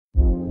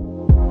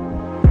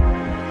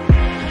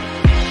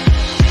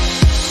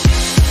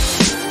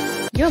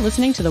You're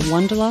listening to the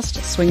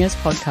Wanderlust Swingers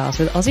podcast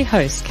with Aussie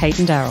hosts Kate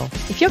and Daryl.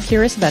 If you're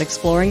curious about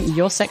exploring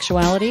your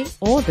sexuality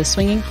or the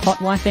swinging,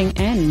 hotwifing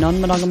and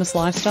non-monogamous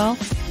lifestyle,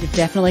 you've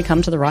definitely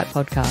come to the right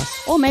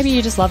podcast. Or maybe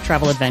you just love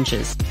travel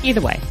adventures. Either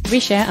way, we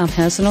share our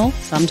personal,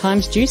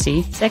 sometimes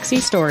juicy,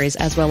 sexy stories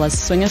as well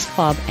as swingers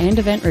club and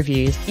event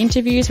reviews,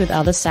 interviews with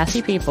other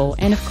sassy people,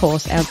 and of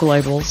course our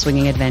global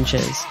swinging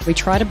adventures. We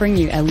try to bring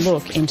you a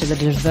look into the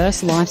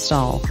diverse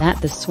lifestyle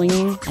that the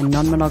swinging and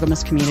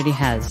non-monogamous community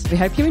has. We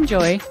hope you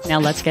enjoy. Now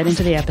let's get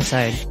into the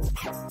episode.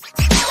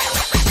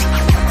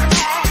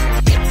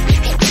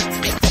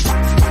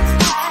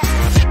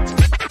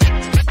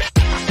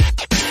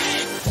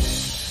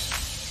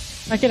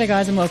 Okay,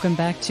 guys, and welcome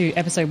back to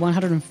episode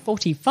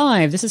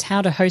 145. This is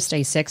how to host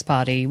a sex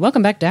party.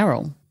 Welcome back,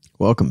 Daryl.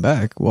 Welcome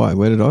back. Why?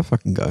 Where did I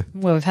fucking go?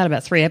 Well, we've had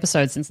about 3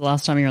 episodes since the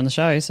last time you were on the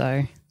show,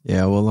 so...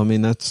 Yeah, well, I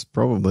mean, that's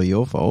probably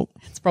your fault.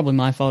 It's probably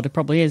my fault. It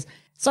probably is.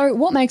 So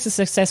what makes a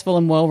successful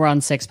and well-run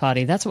sex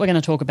party? That's what we're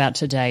going to talk about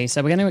today.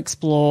 So we're going to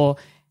explore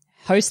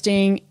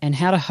hosting and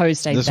how to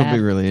host a... This will be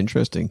really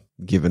interesting,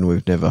 given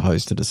we've never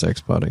hosted a sex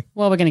party.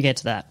 Well, we're going to get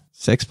to that.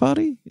 Sex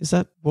party? Is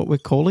that what we're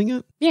calling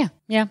it? Yeah.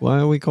 Why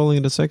are we calling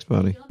it a sex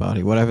party?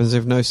 What happens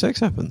if no sex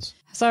happens?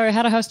 So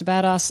how to host a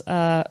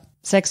badass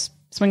sex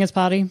swingers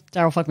party.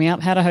 Daryl fucked me up.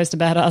 How to host a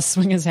badass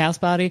swingers house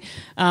party.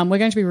 We're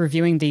going to be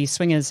reviewing the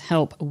Swingers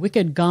Help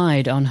Wicked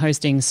Guide on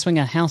hosting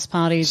swinger house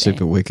parties.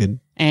 Super wicked.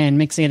 And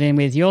mixing it in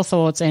with your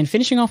thoughts and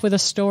finishing off with a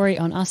story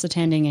on us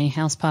attending a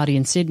house party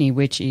in Sydney,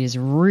 which is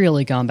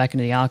really going back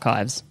into the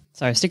archives.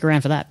 So stick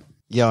around for that.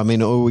 Yeah, I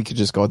mean, or we could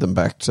just guide them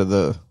back to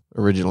the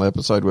original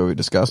episode where we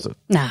discussed it.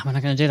 Nah, we're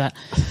not going to do that.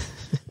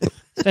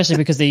 Especially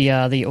because the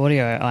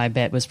audio, I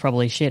bet, was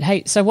probably shit.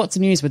 Hey, so what's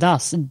the news with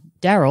us?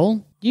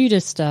 Daryl, you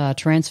just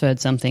transferred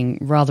something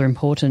rather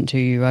important to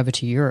you over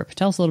to Europe.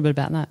 Tell us a little bit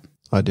about that.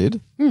 I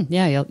did?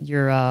 Yeah,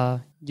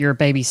 your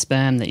baby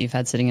sperm that you've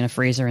had sitting in a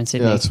freezer in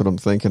Sydney. Yeah, that's what I'm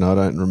thinking. I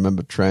don't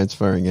remember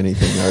transferring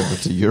anything over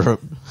to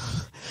Europe.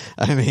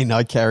 I mean,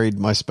 I carried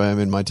my sperm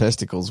in my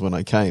testicles when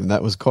I came.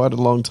 That was quite a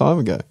long time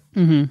ago.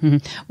 Mm-hmm.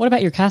 What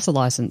about your CASA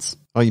license?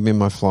 Oh, you mean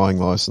my flying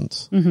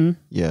license? Mm-hmm.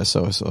 Yeah,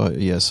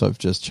 yes, I've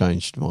just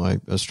changed my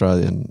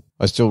Australian.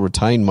 I still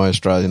retain my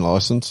Australian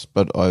license,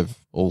 but I've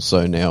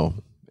also now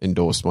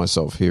endorsed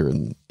myself here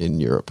in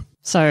Europe.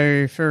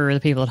 So for the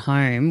people at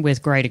home,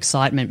 with great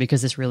excitement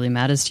because this really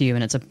matters to you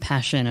and it's a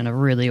passion and a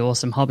really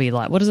awesome hobby,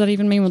 like, what does that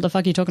even mean? What the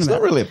fuck are you talking about?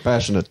 It's not really a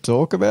passion to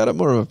talk about it,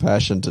 more of a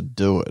passion to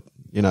do it.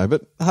 You know,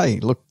 but hey,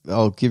 look,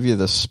 I'll give you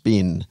the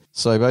spin.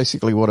 So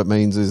basically what it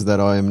means is that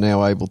I am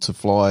now able to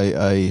fly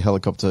a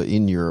helicopter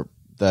in Europe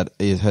that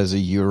it has a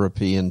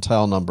European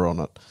tail number on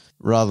it.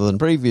 Rather than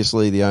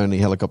previously, the only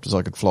helicopters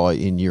I could fly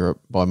in Europe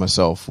by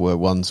myself were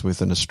ones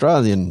with an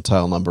Australian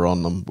tail number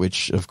on them,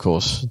 which of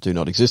course do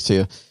not exist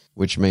here,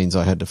 which means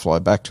I had to fly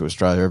back to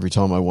Australia every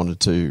time I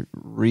wanted to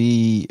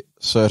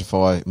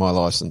recertify my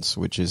license,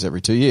 which is every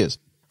 2 years.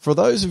 For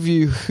those of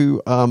you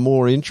who are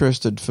more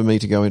interested for me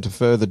to go into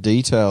further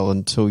detail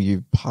until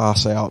you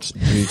pass out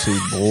due to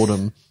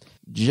boredom,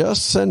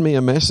 just send me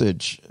a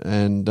message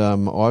and I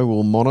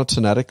will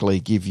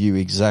monotonically give you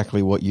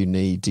exactly what you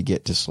need to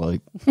get to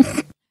sleep.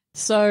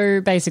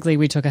 So basically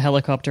we took a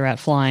helicopter out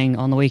flying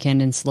on the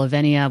weekend in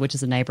Slovenia, which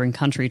is a neighbouring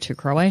country to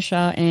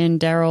Croatia, and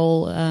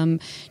Daryl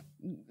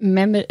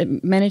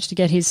managed to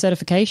get his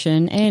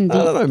certification. And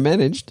I don't know,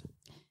 managed.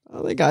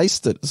 I think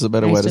aced it is a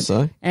better way to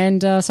say.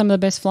 And some of the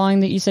best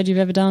flying that you said you've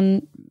ever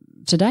done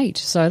to date.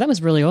 So that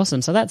was really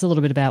awesome. So that's a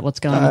little bit about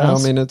what's going on with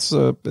us. I mean,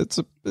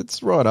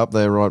 it's right up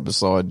there, right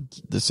beside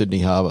the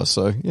Sydney Harbour.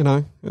 So, you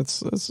know,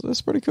 it's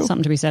pretty cool.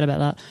 Something to be said about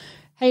that.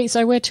 Hey,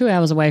 so we're 2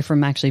 hours away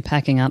from actually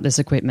packing up this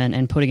equipment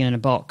and putting it in a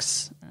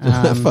box.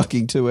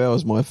 Fucking 2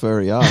 hours, my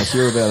furry ass.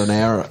 You're about an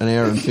hour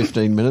and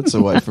 15 minutes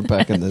away from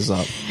packing this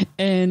up.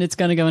 And it's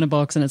going to go in a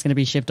box and it's going to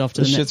be shipped off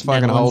to this the shit's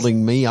fucking Netherlands.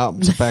 holding me up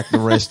to pack the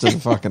rest of the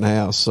fucking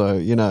house. So,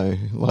 you know,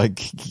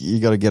 like, you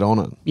got to get on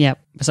it. Yep.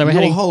 So we're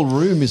Your whole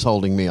room is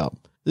holding me up.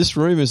 This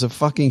room is a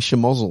fucking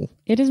schmozzle.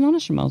 It is not a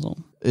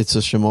schmozzle. It's a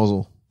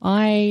schmozzle.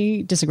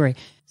 I disagree.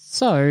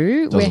 So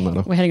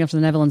we're heading off to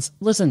the Netherlands.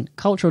 Listen,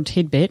 cultural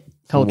tidbit.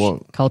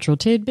 Cultural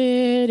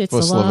tidbit. It's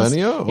for the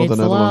Slovenia last, or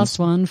the last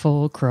one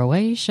for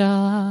Croatia.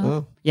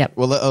 Oh. Yep.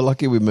 Well,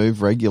 lucky we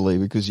move regularly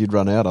because you'd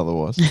run out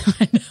otherwise.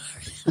 I know.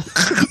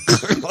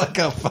 Like,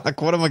 oh, fuck,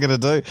 what am I going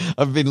to do?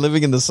 I've been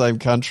living in the same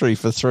country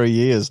for 3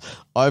 years.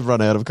 I've run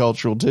out of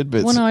cultural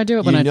tidbits. Well, no, I do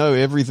it when you know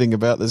everything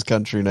about this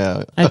country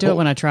now. I do it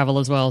when I travel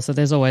as well, so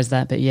there's always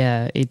that. But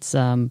yeah, it's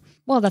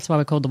well, that's why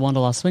we're called the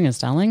Wanderlust Swingers,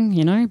 darling.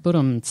 You know, but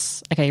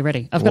okay, you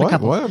ready? I've got a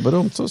couple. Why? But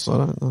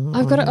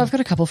I've got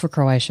a couple for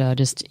Croatia,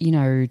 just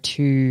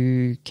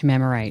to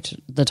commemorate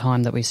the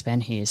time that we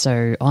spent here.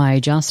 So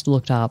I just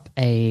looked up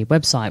a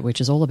website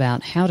which is all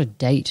about how to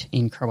date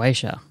in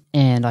Croatia.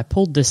 And I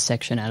pulled this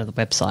section out of the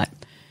website.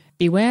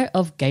 Beware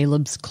of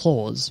Galeb's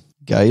clause.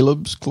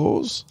 Galeb's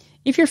clause?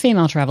 If you're a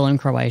female traveller in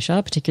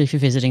Croatia, particularly if you're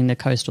visiting the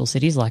coastal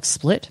cities like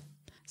Split,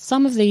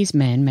 some of these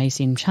men may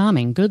seem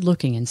charming,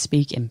 good-looking and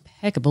speak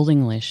impeccable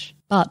English,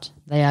 but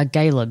they are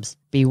Galebs.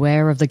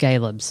 Beware of the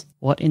Galebs.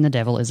 What in the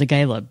devil is a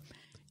Galeb?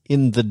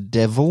 in the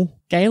devil?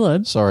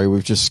 Galeb. Sorry,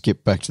 we've just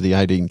skipped back to the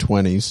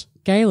 1820s.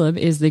 Galeb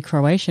is the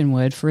Croatian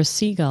word for a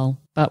seagull,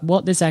 but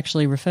what this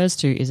actually refers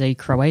to is a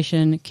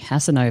Croatian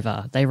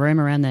Casanova. They roam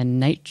around their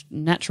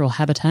natural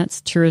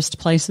habitats, tourist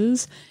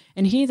places,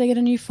 and here they get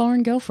a new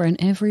foreign girlfriend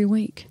every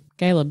week.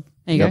 Galeb,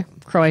 there you go.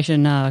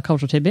 Croatian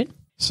cultural tidbit.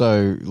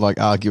 So, like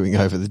arguing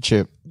over the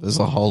chip, there's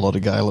a whole lot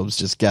of Galebs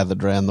just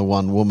gathered around the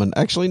one woman.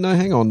 Actually, no,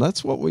 hang on.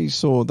 That's what we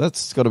saw.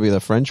 That's got to be the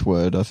French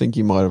word. I think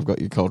you might have got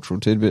your cultural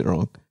tidbit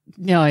wrong.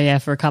 Oh, yeah,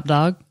 for a cup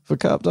dog. For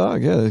cup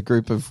dog, yeah. A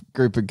group of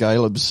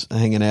Galebs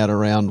hanging out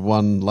around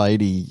one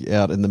lady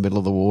out in the middle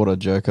of the water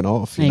jerking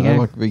off. You know,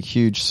 like a big,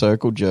 huge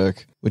circle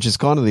jerk, which is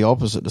kind of the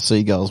opposite to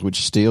seagulls,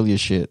 which steal your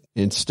shit.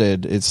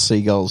 Instead, it's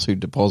seagulls who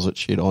deposit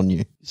shit on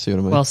you. See what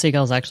I mean? Well,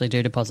 seagulls actually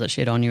do deposit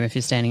shit on you if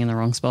you're standing in the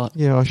wrong spot.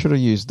 Yeah, I should have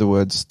used the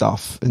word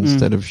stuff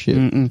instead of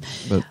shit.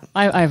 But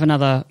I have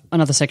another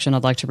section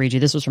I'd like to read you.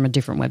 This was from a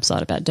different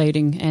website about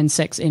dating and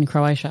sex in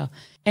Croatia.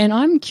 And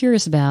I'm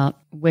curious about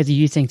whether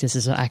you think this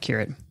is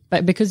accurate.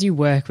 But because you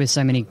work with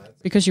so many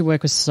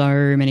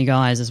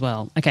guys as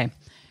well. Okay.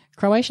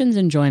 Croatians'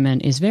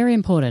 enjoyment is very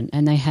important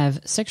and they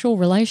have sexual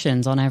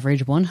relations on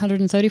average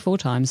 134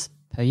 times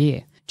per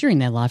year. During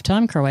their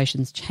lifetime,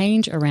 Croatians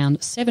change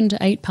around 7 to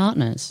 8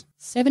 partners.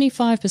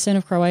 75%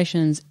 of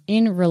Croatians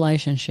in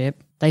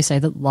relationship, they say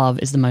that love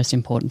is the most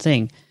important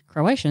thing.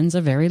 Croatians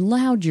are very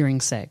loud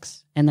during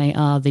sex, and they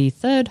are the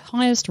 3rd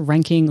highest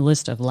ranking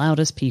list of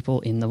loudest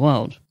people in the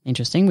world.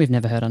 Interesting. We've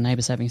never heard our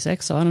neighbours having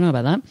sex, so I don't know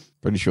about that.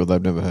 pretty sure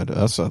they've never heard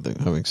us, I think,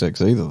 having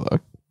sex either, though.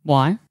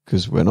 Why?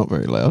 Because we're not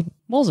very loud.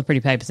 Walls are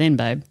pretty paper thin,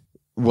 babe.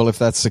 Well, if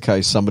that's the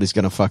case, somebody's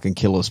going to fucking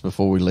kill us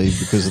before we leave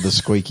because of the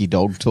squeaky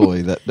dog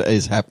toy that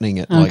is happening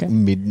at like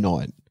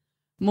midnight.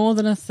 More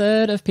than a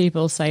third of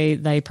people say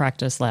they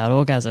practice loud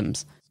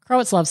orgasms.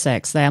 Croats love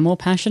sex. They are more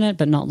passionate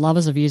but not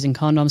lovers of using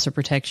condoms for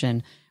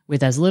protection,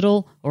 with as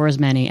little or as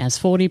many as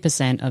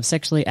 40% of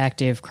sexually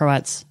active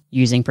Croats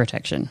using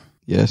protection.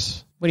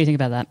 Yes. What do you think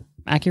about that?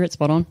 Accurate?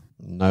 Spot on?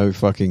 No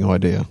fucking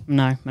idea.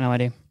 No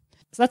idea.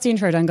 So that's the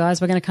intro done, guys.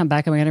 We're going to come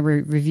back and we're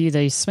going to review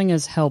the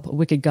Swingers Help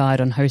Wicked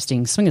Guide on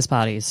hosting swingers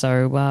parties.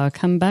 So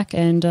come back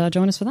and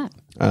join us for that.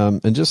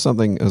 And just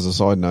something as a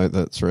side note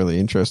that's really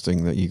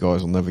interesting that you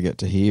guys will never get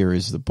to hear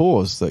is the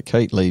pause that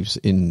Kate leaves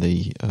in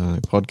the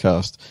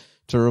podcast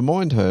to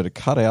remind her to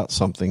cut out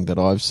something that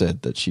I've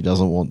said that she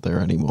doesn't want there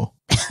anymore.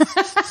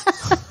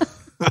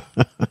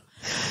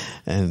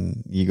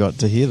 And you got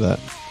to hear that.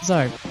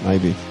 So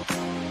maybe.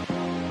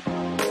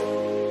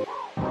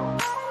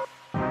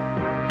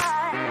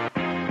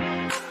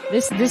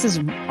 This is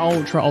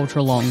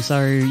ultra long.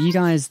 So you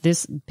guys,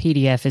 this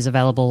PDF is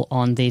available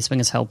on the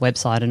Swingers Help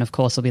website, and of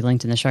course will be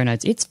linked in the show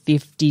notes. It's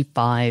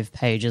 55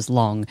 pages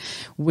long,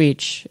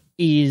 which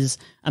is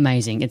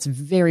amazing. It's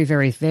very,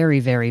 very,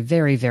 very, very,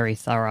 very, very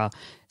thorough.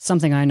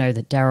 Something I know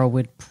that Daryl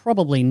would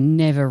probably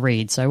never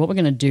read. So what we're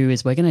going to do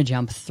is we're going to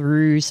jump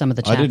through some of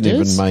the chapters. I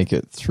didn't even make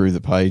it through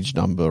the page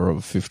number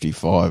of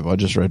 55. I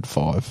just read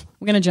 5.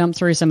 We're going to jump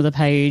through some of the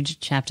page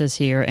chapters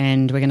here,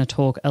 and we're going to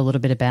talk a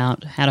little bit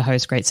about how to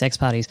host great sex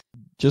parties.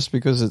 Just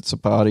because it's a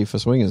party for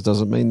swingers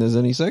doesn't mean there's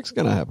any sex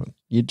going to happen.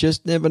 You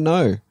just never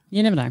know.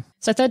 You never know.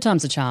 So third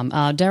time's a charm.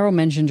 Daryl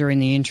mentioned during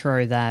the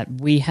intro that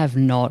we have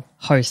not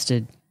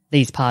hosted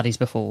these parties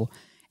before.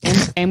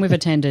 And we've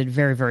attended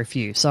very, very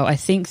few. So I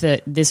think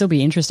that this will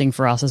be interesting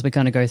for us as we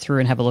kind of go through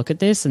and have a look at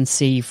this and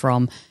see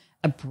from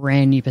a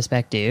brand new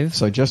perspective.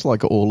 So just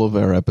like all of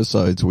our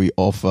episodes, we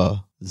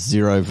offer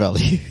zero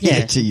value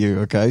here to you,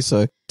 okay?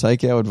 So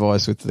take our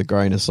advice with the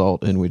grain of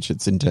salt in which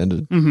it's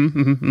intended.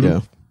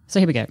 Yeah. So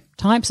here we go.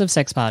 Types of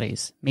sex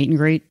parties. Meet and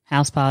greet,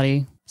 house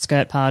party,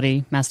 skirt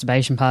party,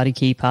 masturbation party,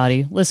 key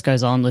party. List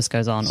goes on.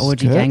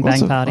 Orgy,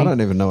 gangbang party. I don't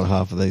even know what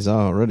half of these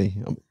are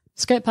already.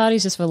 Skirt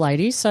parties just for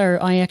ladies. So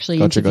I actually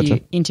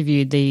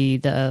interviewed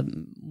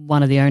the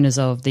one of the owners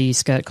of the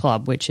Skirt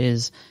Club, which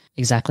is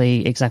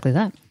exactly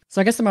that. So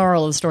I guess the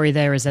moral of the story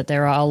there is that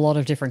there are a lot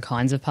of different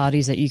kinds of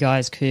parties that you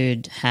guys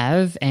could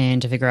have,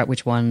 and to figure out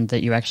which one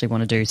that you actually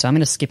want to do. So I'm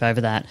going to skip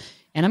over that,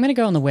 and I'm going to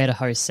go on the where to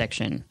host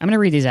section. I'm going to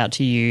read these out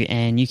to you,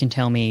 and you can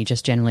tell me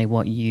just generally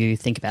what you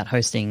think about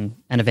hosting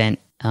an event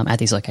at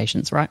these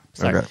locations, right?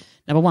 So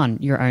Number 1,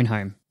 your own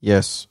home.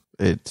 Yes,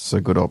 it's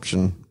a good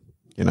option.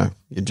 You know,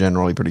 you're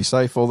generally pretty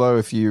safe, although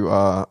if you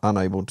are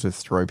unable to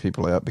throw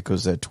people out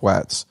because they're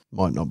twats,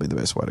 might not be the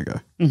best way to go.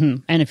 Mm-hmm.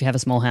 And if you have a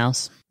small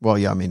house. Well,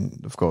 yeah, I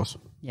mean, of course.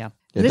 Yeah.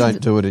 Yeah,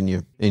 don't do it in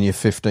your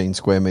 15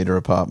 square meter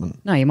apartment.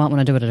 No, you might want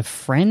to do it at a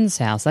friend's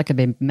house. That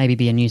could maybe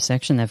be a new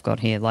section they've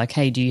got here. Like,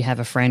 hey, do you have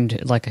a friend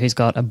like who's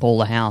got a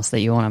baller house that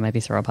you want to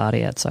maybe throw a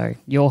party at? So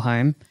your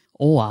home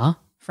or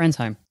friend's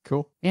home.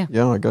 Cool. Yeah.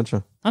 Yeah, I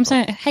gotcha. I'm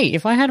saying, hey,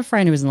 if I had a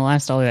friend who was in the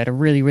lifestyle who had a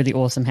really, really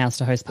awesome house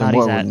to host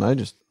parties at. Why wouldn't they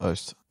just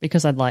host?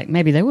 Because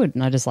maybe they would,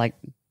 and I just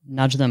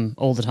nudge them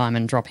all the time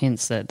and drop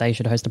hints that they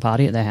should host a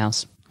party at their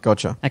house.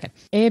 Gotcha. Okay.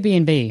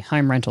 Airbnb,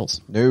 home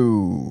rentals.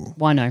 No.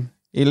 Why no?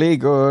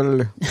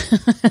 Illegal.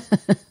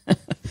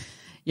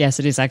 Yes,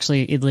 it is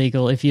actually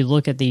illegal. If you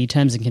look at the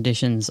terms and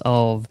conditions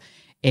of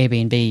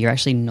Airbnb, you're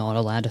actually not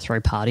allowed to throw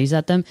parties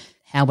at them.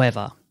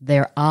 However,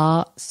 there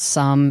are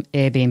some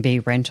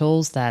Airbnb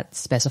rentals that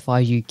specify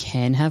you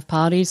can have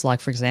parties,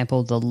 like, for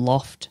example, the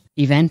Loft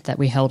event that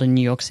we held in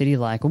New York City,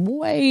 like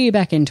way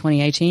back in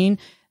 2018.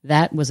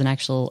 That was an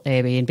actual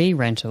Airbnb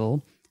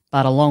rental,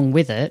 but along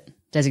with it,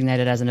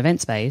 designated as an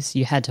event space,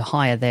 you had to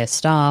hire their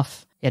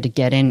staff. You had to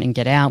get in and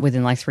get out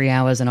within like 3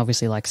 hours, and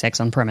obviously like sex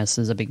on premise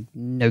is a big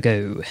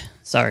no-go.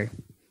 So,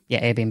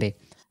 yeah, Airbnb.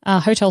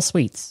 Hotel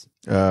suites.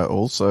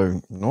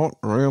 Also, not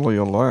really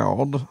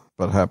allowed,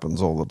 but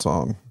happens all the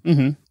time.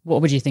 Mm-hmm.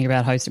 What would you think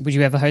about hosting? Would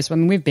you ever host? I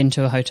mean, we've been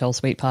to a hotel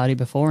suite party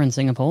before in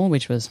Singapore,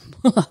 which was,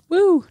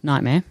 woo,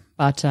 nightmare.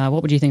 But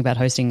what would you think about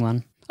hosting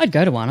one? I'd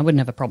go to one. I wouldn't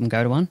have a problem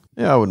go to one.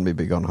 Yeah, I wouldn't be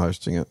big on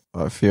hosting it.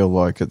 I feel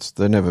like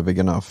they're never big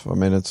enough. I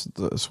mean,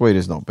 the suite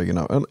is not big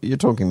enough. You're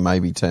talking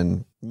maybe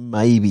 10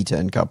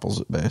 couples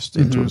at best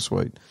into a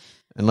suite,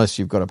 unless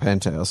you've got a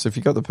penthouse. If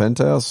you've got the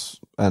penthouse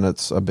and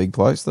it's a big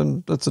place,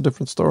 then that's a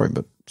different story,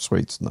 but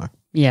suites, no.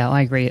 Yeah,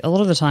 I agree. A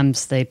lot of the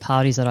times the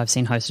parties that I've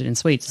seen hosted in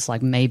suites, it's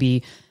like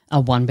maybe a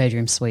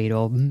one-bedroom suite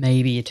or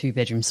maybe a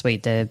two-bedroom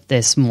suite.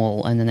 They're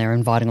small, and then they're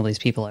inviting all these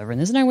people over, and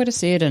there's nowhere to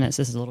sit, and it's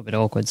just a little bit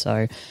awkward.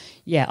 So,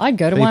 yeah, I'd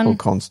go to one. People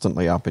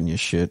constantly up in your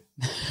shit.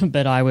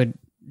 But I would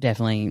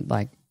definitely,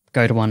 like,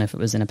 go to one if it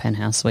was in a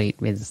penthouse suite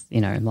with, you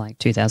know, like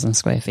 2,000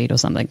 square feet or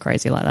something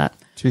crazy like that.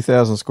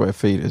 2,000 square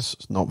feet is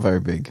not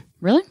very big.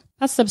 Really?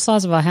 That's the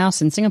size of our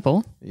house in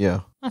Singapore. Yeah.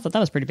 I thought that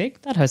was pretty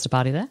big. That'd host a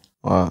party there.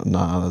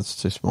 No,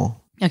 that's too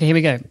small. Okay, here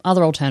we go.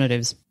 Other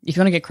alternatives. If you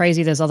want to get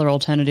crazy, there's other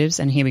alternatives,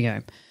 and here we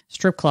go.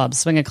 Strip clubs,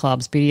 swinger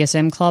clubs,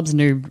 BDSM clubs,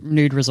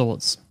 nude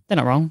resorts. They're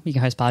not wrong. You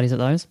can host parties at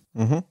those.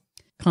 Mm-hmm.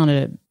 Kind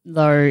of,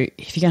 though,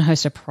 if you're going to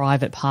host a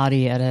private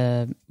party at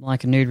a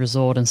nude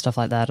resort and stuff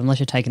like that, unless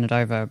you're taking it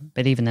over,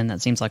 but even then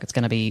that seems like it's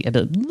going to be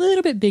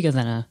little bit bigger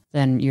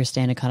than your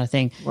standard kind of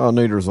thing. Well,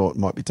 nude resort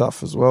might be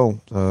tough as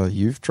well.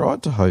 You've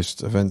tried to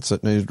host events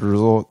at nude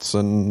resorts,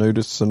 and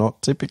nudists are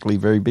not typically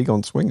very big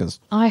on swingers.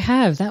 I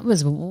have. That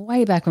was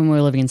way back when we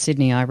were living in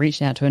Sydney. I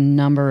reached out to a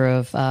number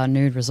of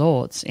nude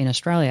resorts in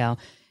Australia.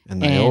 And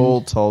they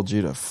all told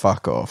you to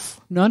fuck off.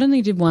 Not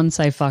only did one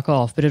say fuck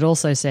off, but it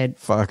also said...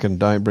 Fucking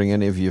don't bring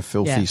any of your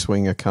filthy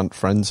swinger cunt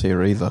friends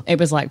here either. It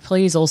was like,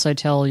 please also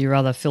tell your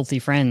other filthy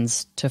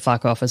friends to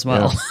fuck off as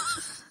well. Yeah.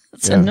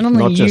 So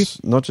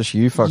not just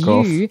you fuck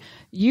off.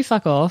 You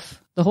fuck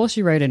off, the horse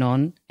you rode in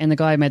on, and the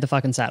guy who made the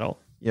fucking saddle.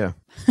 Yeah,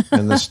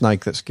 and the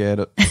snake that scared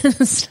it.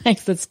 The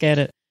snake that scared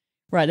it.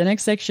 Right, the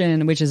next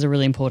section, which is a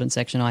really important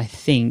section, I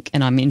think,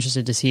 and I'm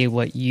interested to hear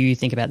what you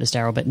think about this,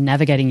 Daryl, but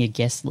navigating your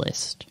guest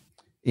list.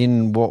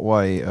 In what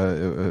way?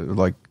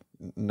 Like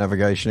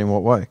navigation in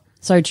what way?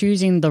 So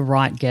choosing the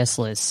right guest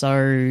list.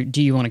 So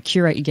do you want to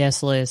curate your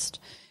guest list?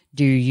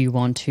 Do you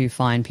want to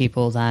find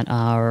people that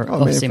are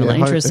of similar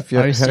interests? If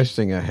you're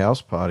hosting a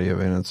house party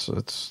event,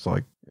 it's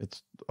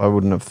I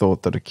wouldn't have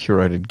thought that a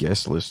curated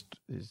guest list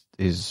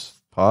is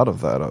part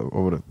of that. I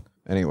would have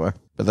anyway,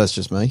 but that's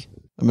just me.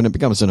 I mean, it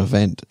becomes an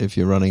event if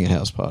you're running a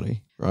house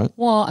party, right?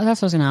 Well,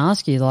 that's what I was going to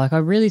ask you. Like, I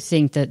really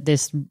think that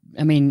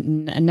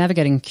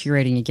navigating,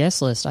 curating your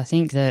guest list, I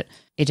think that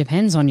it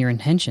depends on your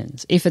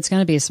intentions. If it's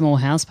going to be a small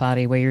house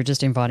party where you're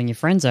just inviting your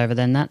friends over,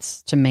 then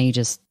that's, to me,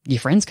 just your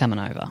friends coming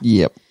over.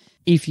 Yep.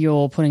 If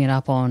you're putting it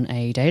up on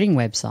a dating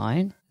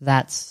website,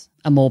 that's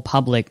a more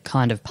public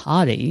kind of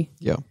party.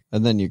 Yeah.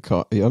 And then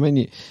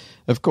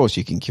of course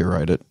you can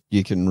curate it.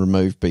 You can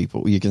remove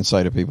people. You can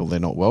say to people they're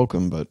not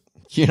welcome, but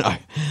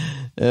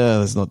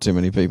there's not too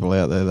many people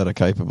out there that are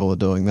capable of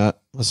doing that,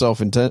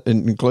 myself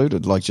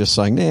included. Like just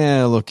saying,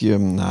 look, you're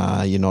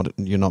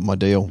not my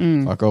deal,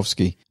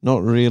 Fuckofsky.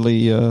 Not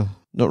really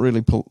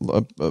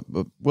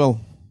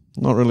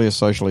a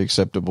socially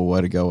acceptable way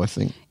to go, I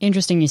think.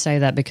 Interesting you say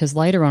that, because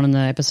later on in the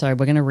episode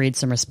we're going to read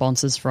some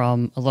responses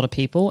from a lot of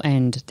people,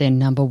 and their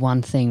number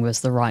one thing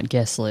was the right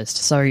guest list.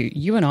 So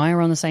you and I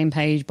are on the same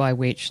page, by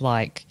which,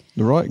 like...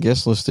 The right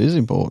guest list is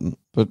important,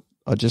 but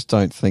I just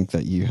don't think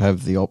that you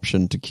have the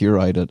option to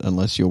curate it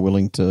unless you're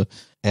willing to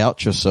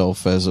out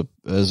yourself as a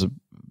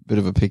bit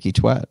of a picky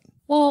twat.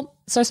 Well,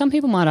 so some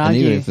people might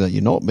argue... And even if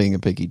you're not being a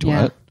picky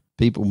twat,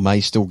 people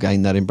may still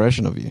gain that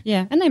impression of you.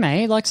 Yeah, and they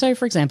may. Like, so,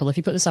 for example, if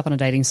you put this up on a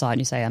dating site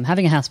and you say, I'm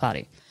having a house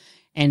party,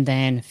 and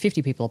then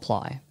 50 people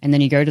apply, and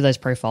then you go to those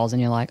profiles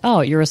and you're like, oh,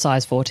 you're a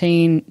size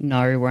 14.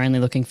 No, we're only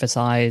looking for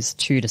size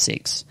 2 to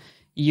 6.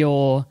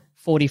 You're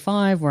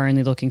 45. We're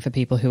only looking for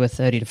people who are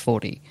 30 to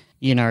 40.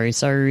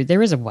 So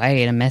there is a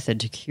way and a method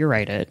to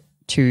curate it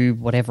to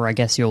whatever I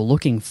guess you're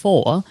looking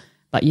for.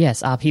 But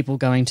yes, are people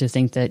going to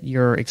think that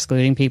you're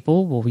excluding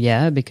people? Well,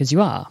 yeah, because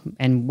you are.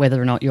 And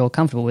whether or not you're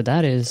comfortable with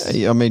that is...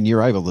 I mean,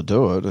 you're able to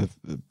do it,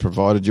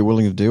 provided you're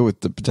willing to deal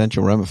with the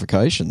potential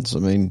ramifications. I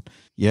mean,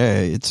 yeah,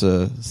 it's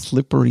a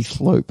slippery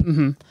slope.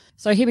 Mm-hmm.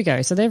 So here we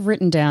go. So they've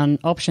written down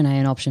option A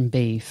and option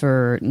B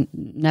for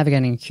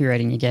navigating and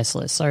curating your guest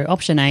list. So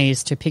option A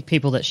is to pick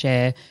people that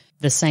share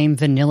the same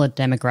vanilla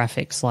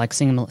demographics, like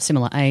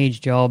similar age,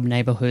 job,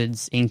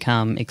 neighborhoods,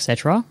 income,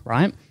 etc.,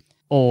 right?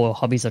 Or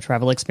hobbies or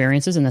travel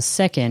experiences. And the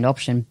second,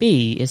 option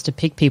B, is to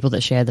pick people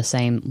that share the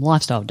same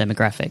lifestyle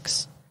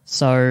demographics.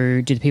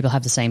 So do the people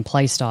have the same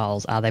play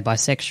styles? Are they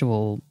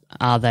bisexual?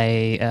 Are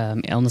they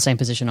on the same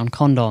position on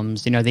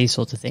condoms? You know, these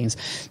sorts of things.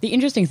 The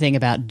interesting thing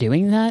about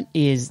doing that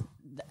is,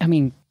 I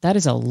mean, that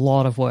is a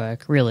lot of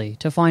work, really,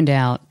 to find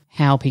out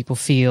how people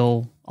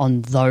feel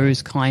on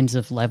those kinds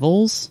of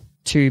levels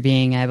to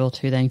being able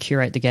to then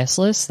curate the guest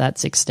list.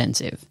 That's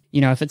extensive. You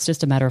know, if it's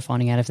just a matter of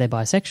finding out if they're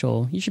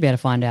bisexual, you should be able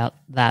to find out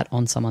that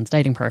on someone's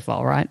dating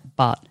profile, right?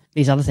 But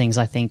these other things,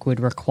 I think,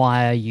 would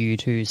require you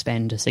to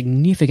spend a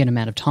significant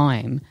amount of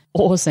time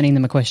or sending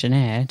them a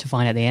questionnaire to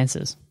find out the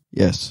answers.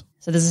 Yes.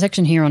 So there's a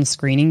section here on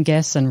screening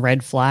guests and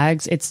red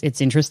flags. It's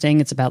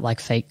interesting. It's about like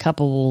fake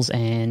couples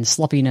and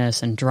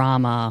sloppiness and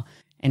drama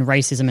and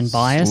racism and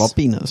bias.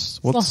 Sloppiness?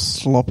 What's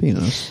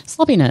sloppiness?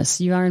 Sloppiness.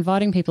 You are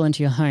inviting people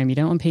into your home. You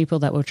don't want people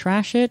that will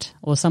trash it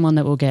or someone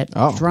that will get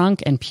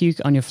drunk and puke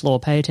on your floor.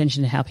 Pay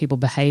attention to how people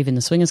behave in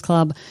the swingers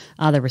club.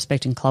 Are they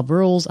respecting club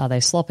rules? Are they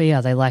sloppy?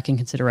 Are they lacking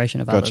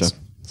consideration of others?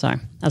 So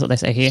that's what they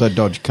say here. So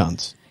dodge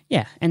cunts.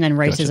 Yeah, and then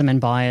racism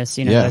and bias,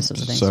 you know, those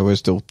sorts of things. So we're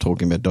still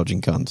talking about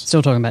dodging cunts.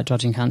 Still talking about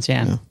dodging cunts,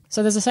 yeah.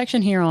 So there's a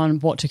section here on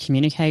what to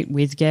communicate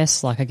with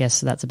guests. Like, I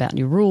guess that's about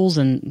your rules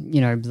and, you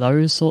know,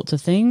 those sorts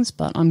of things.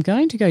 But I'm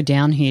going to go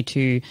down here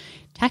to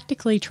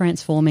tactically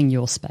transforming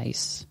your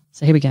space.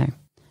 So here we go.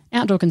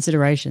 Outdoor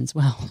considerations.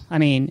 Well, I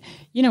mean,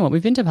 you know what?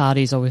 We've been to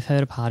parties or we've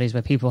heard of parties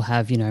where people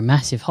have, you know,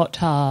 massive hot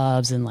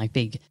tubs and like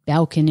big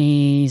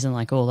balconies and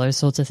like all those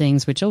sorts of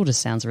things, which all just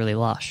sounds really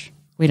lush.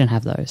 We don't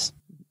have those.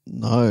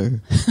 No.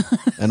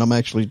 And I'm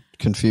actually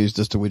confused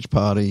as to which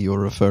party you're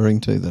referring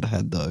to that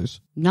had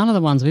those. None of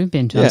the ones we've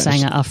been to. Yes. I'm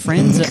saying our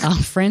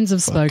friends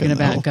have spoken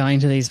about going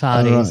to these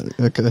parties.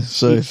 Right. Okay.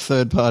 So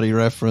third-party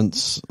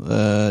reference.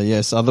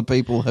 Yes, other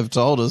people have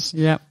told us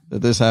that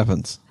this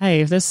happens.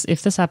 Hey, if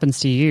this happens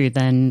to you,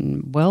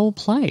 then well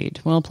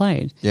played. Well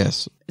played.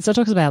 Yes. So it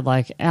talks about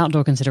like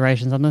outdoor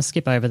considerations. I'm going to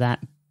skip over that.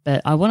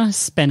 But I want to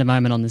spend a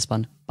moment on this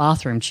one,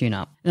 bathroom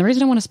tune-up. And the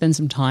reason I want to spend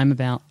some time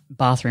about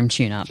bathroom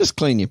tune-up... Just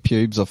clean your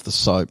pubes off the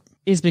soap.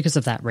 ...is because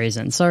of that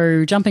reason.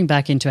 So jumping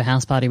back into a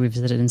house party we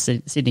visited in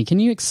Sydney, can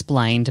you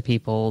explain to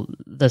people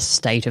the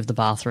state of the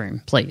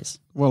bathroom, please?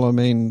 Well, I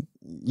mean,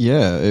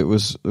 yeah, it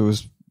was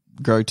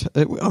grotesque.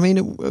 It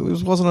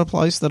wasn't a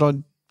place that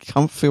I'd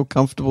feel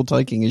comfortable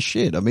taking a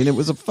shit. I mean, it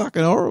was a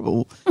fucking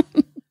horrible...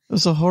 It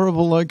was a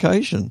horrible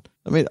location.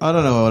 I mean, I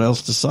don't know what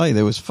else to say.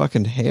 There was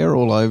fucking hair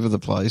all over the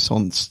place,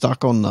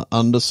 stuck on the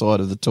underside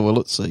of the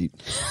toilet seat.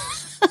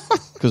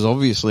 Because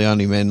obviously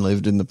only men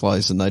lived in the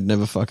place and they'd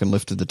never fucking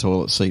lifted the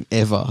toilet seat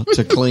ever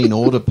to clean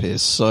or to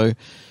piss. So,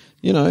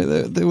 you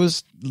know, there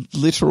was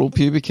literal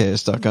pubic hair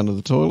stuck under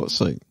the toilet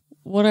seat.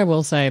 What I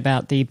will say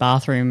about the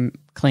bathroom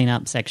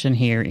cleanup section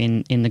here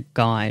in the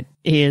guide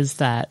is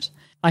that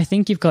I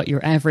think you've got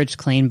your average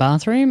clean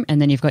bathroom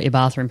and then you've got your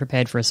bathroom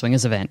prepared for a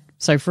swingers event.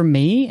 So for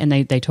me, and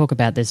they talk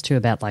about this too,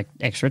 about like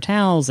extra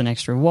towels and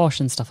extra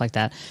wash and stuff like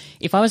that.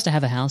 If I was to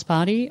have a house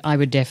party, I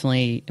would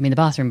definitely, I mean, the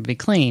bathroom would be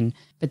clean,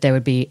 but there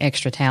would be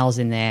extra towels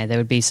in there. There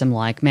would be some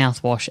like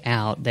mouthwash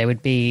out. There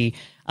would be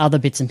other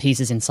bits and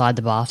pieces inside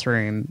the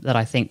bathroom that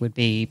I think would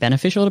be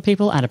beneficial to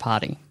people at a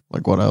party.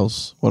 Like what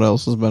else? What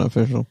else is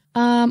beneficial?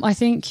 I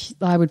think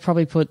I would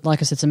probably put, like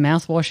I said, some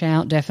mouthwash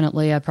out,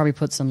 definitely. I'd probably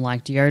put some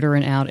like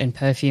deodorant out and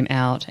perfume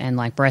out and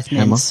like breath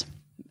mints.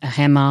 A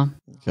hammer.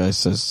 Okay,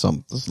 so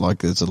it's like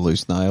there's a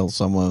loose nail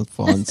someone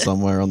finds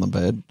somewhere on the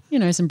bed. You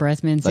know, some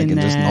breath mints in there.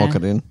 They can just knock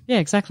it in. Yeah,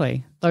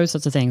 exactly. Those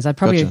sorts of things. I'd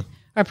probably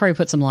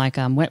put some like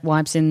wet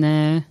wipes in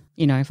there.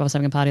 You know, if I was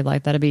having a party,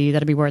 like that'd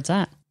be where it's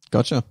at.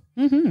 Gotcha.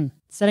 Mm-hmm.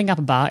 Setting up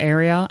a bar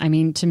area. I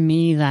mean, to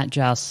me,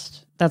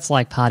 that's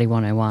like party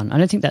 101. I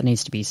don't think that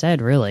needs to be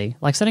said, really.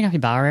 Like setting up your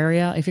bar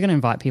area, if you're going to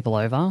invite people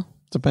over.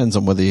 Depends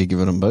on whether you're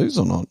giving them booze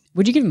or not.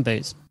 Would you give them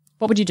booze?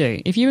 What would you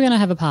do? If you were going to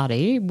have a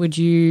party, would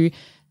you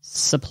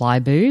supply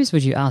booze?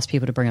 Would you ask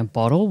people to bring a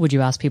bottle? Would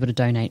you ask people to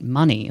donate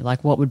money?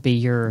 Like, what would be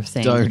your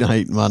thing?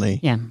 Donate money.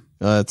 Yeah.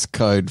 It's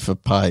code for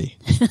pay.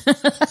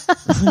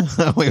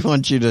 We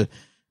want you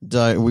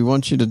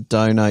to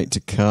donate to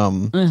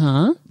come.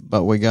 Uh-huh.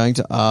 But we're going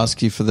to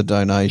ask you for the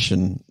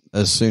donation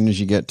as soon as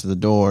you get to the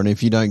door. And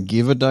if you don't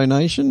give a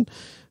donation,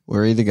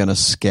 we're either going to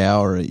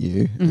scour at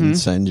you and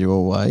send you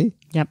away.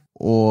 Yep.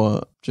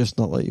 Or just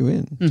not let you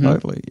in. Mm-hmm.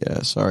 Totally.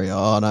 Yeah, sorry.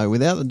 Oh, no,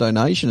 without the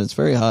donation, it's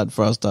very hard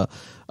for us to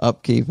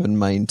upkeep and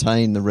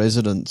maintain the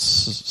residence.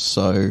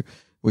 So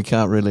we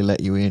can't really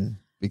let you in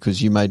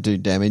because you may do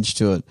damage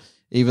to it.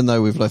 Even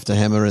though we've left a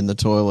hammer in the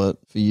toilet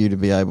for you to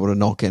be able to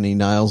knock any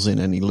nails in,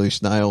 any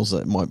loose nails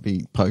that might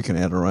be poking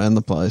out around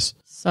the place.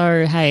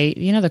 So, hey,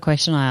 you know the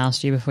question I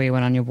asked you before you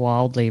went on your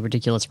wildly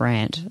ridiculous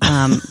rant?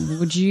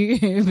 Would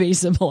you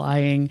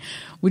supply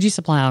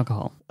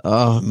alcohol?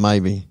 Oh,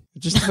 maybe. It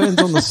just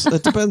depends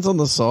it depends on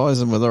the size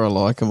and whether I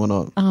like them or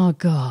not. Oh,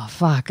 God,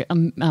 fuck.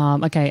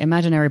 Okay,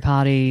 imaginary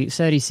party,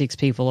 36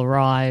 people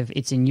arrive.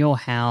 It's in your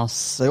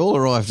house. They all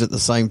arrived at the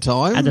same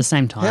time? At the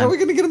same time. How are we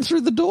going to get them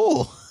through the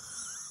door?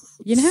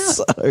 You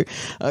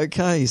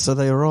know So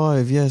they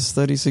arrive, yes,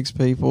 36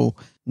 people.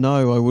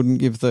 No, I wouldn't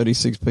give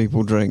 36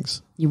 people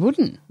drinks. You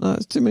wouldn't? No,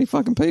 it's too many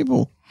fucking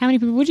people. How many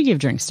people would you give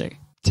drinks to?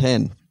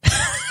 10.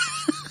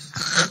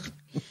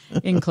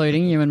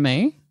 Including you and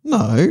me?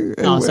 No.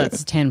 Oh, so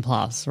it's 10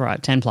 plus,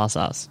 right? 10 plus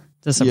us.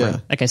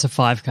 Okay, so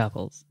 5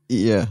 couples.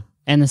 Yeah.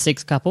 And the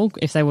 6th couple,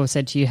 if they were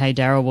said to you, hey,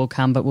 Daryl, we'll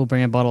come, but we'll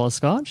bring a bottle of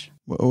scotch?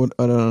 Well,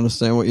 I don't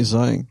understand what you're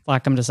saying.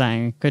 Like I'm just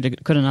saying,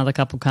 could another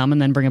couple come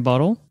and then bring a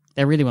bottle?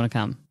 They really want to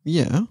come.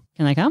 Yeah.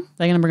 Can they come?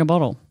 They're going to bring a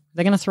bottle.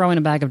 They're going to throw in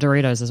a bag of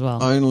Doritos as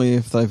well. Only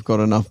if they've got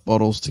enough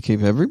bottles to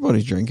keep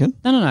everybody drinking.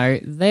 No.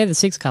 They're the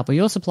 6th couple.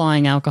 You're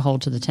supplying alcohol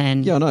to the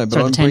 10. Yeah, I know,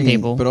 but the 10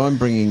 people. But I'm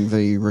bringing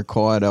the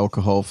required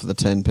alcohol for the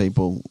 10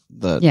 people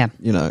that,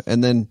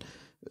 and then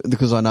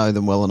because I know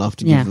them well enough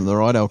to give them the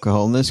right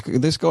alcohol. And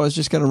this guy's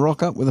just going to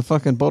rock up with a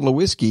fucking bottle of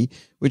whiskey,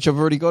 which I've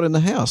already got in the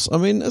house. I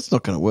mean, that's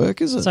not going to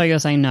work, is it? So you're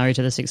saying no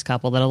to the 6th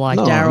couple that are like,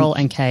 Daryl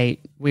and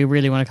Kate, we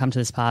really want to come to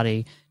this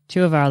party.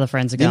 2 of our other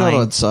friends are going. You know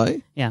what I'd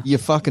say? Yeah. You're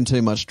fucking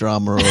too much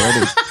drama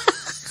already.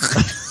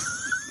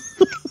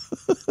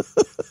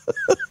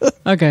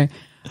 Okay.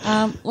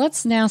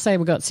 Let's now say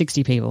we've got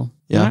 60 people.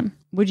 Yeah. Right?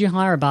 Would you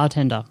hire a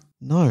bartender?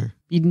 No.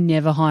 You'd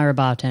never hire a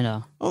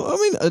bartender. I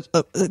mean,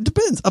 it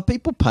depends. Are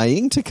people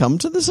paying to come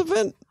to this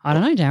event? I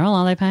don't know, Daryl.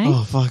 Are they paying?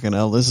 Oh, fucking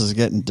hell. This is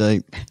getting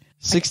deep.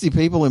 60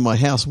 people in my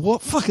house.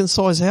 What fucking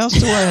size house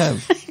do I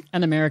have?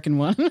 An American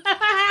one.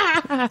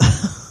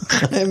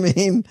 I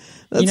mean,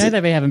 you know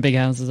they'd be having big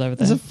houses over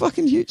there. There's a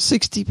fucking huge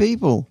 60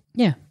 people.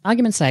 Yeah.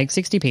 Argument's sake,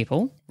 60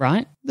 people,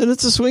 right? Then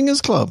it's a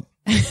swingers club.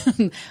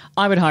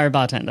 I would hire a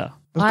bartender.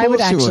 I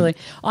would actually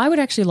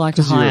like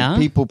to hire. You're a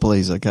people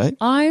pleaser, okay?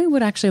 I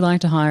would actually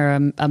like to hire a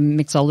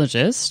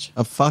mixologist.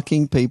 A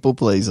fucking people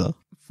pleaser.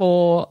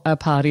 For a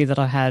party that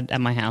I had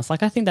at my house.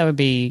 Like, I think that would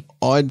be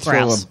I'd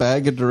throw a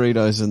bag of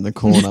Doritos in the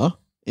corner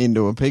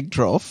into a pig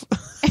trough.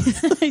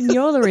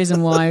 You're the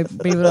reason why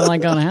people don't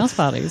like going to house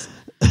parties.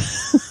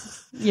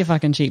 You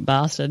fucking cheap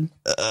bastard.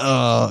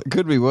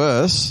 Could be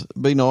worse.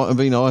 Be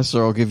nice,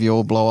 or I'll give you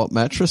all blow-up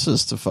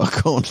mattresses to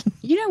fuck on.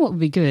 You know what would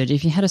be good?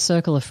 If you had a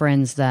circle of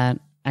friends that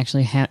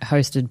actually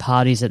hosted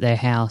parties at their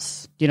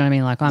house. Do you know what I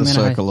mean? Like, I'm going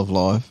to circle of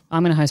life.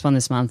 I'm going to host one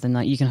this month, and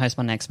like, you can host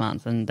one next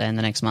month, and then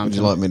the next month. Would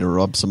you like me to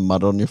rub some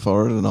mud on your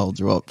forehead and hold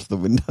you up to the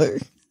window?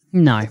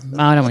 No, I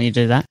don't want you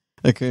to do that.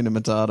 Hakuna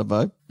Matata,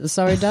 babe.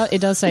 So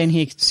it does say in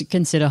here,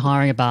 consider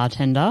hiring a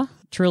bartender.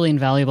 Truly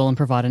invaluable and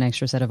provide an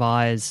extra set of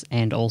eyes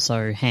and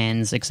also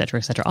hands, etc.,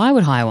 etc. I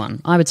would hire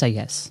one. I would say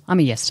yes. I'm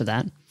a yes to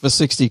that. For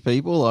 60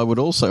 people, I would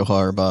also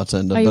hire a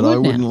bartender, but I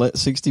wouldn't let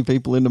 60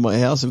 people into my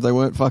house if they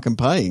weren't fucking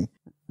paying.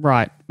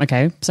 Right.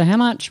 Okay. So how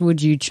much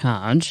would you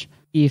charge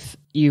if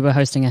you were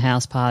hosting a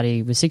house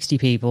party with 60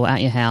 people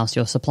at your house,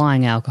 you're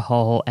supplying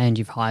alcohol, and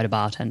you've hired a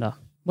bartender?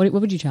 What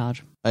would you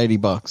charge?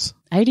 $80.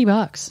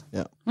 $80?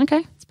 Yeah.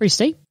 Okay. It's pretty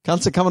steep.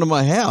 Cunts are coming to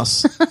my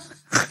house.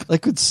 They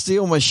could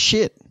steal my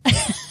shit.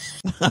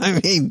 I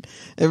mean,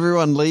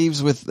 everyone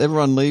leaves with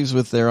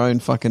their own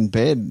fucking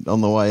bed on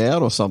the way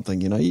out or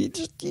something, you know. You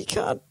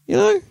can't, you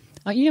know.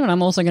 You know what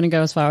I'm also going to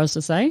go as far as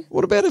to say?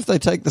 What about if they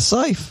take the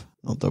safe?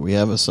 Not that we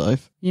have a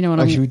safe. You know what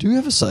Actually, we do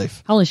have a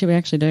safe. Holy shit, we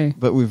actually do.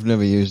 But we've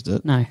never used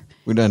it. No.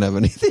 We don't have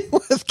anything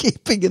worth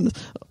keeping in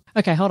the...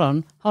 Okay, hold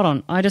on.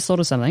 I just thought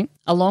of something.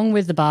 Along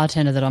with the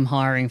bartender that I'm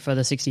hiring for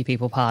the 60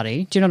 people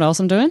party, do you know what else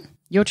I'm doing?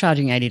 You're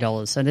charging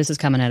 $80, so this is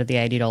coming out of the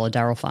 $80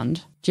 Daryl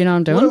fund. Do you know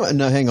what I'm doing?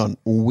 No, hang on.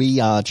 We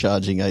are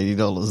charging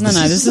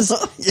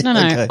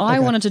 $80. I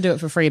wanted to do it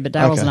for free, but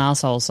Daryl's an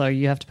asshole, so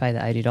you have to pay the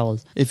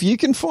 $80. If you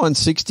can find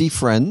 60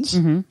 friends,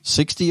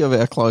 60 of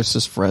our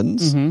closest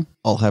friends,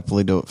 I'll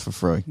happily do it for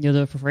free. You'll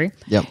do it for free?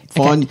 Yep.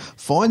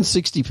 Find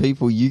 60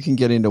 people you can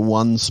get into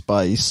one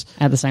space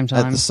at the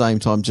same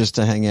time just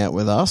to hang out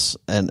with us,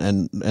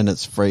 and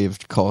it's free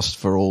of cost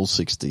for all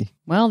 60.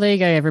 Well, there you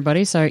go,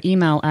 everybody. So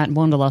email at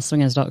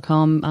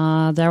wanderlustswingers.com.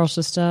 Daryl's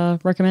just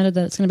recommended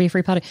that it's going to be a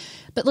free party.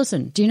 But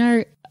listen, do you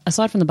know,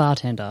 aside from the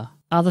bartender,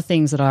 other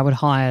things that I would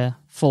hire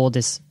for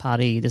this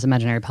party, this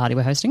imaginary party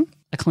we're hosting?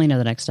 A cleaner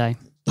the next day.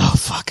 Oh,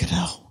 fucking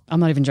hell. I'm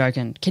not even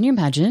joking. Can you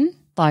imagine?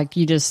 Like,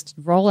 you just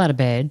roll out of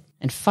bed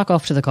and fuck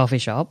off to the coffee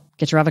shop,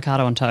 get your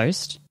avocado on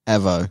toast.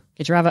 Avo.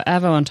 Get your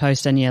avo on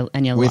toast and your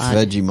with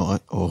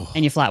Vegemite. Oh.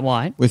 And your flat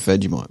white. With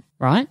Vegemite.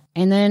 Right?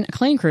 And then a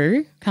clean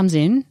crew comes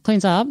in,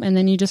 cleans up, and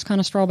then you just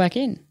kind of stroll back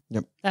in.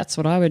 Yep. That's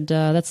what I would,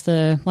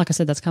 like I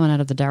said, that's coming out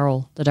of the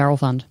Daryl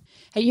fund.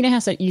 Hey, you know how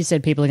you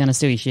said people are going to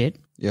steal your shit?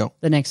 Yep.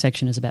 The next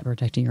section is about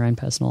protecting your own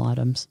personal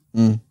items.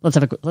 Let's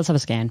have a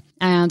scan.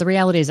 And the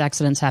reality is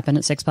accidents happen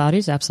at sex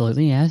parties.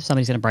 Absolutely, yeah.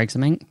 Somebody's going to break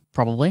something,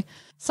 probably.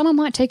 Someone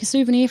might take a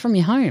souvenir from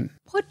your home.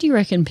 What do you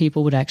reckon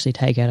people would actually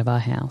take out of our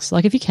house?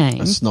 Like, if you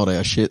came... It's not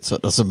our shit, so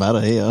it doesn't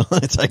matter here.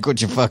 Take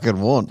what you fucking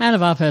want. Out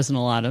of our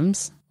personal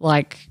items.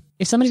 Like,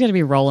 if somebody's going to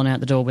be rolling out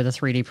the door with a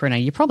 3D printer,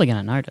 you're probably going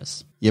to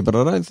notice. Yeah, but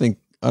I don't think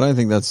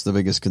that's the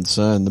biggest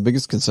concern. The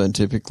biggest concern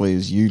typically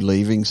is you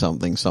leaving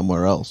something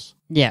somewhere else.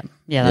 Yeah,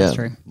 that's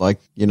true. Like,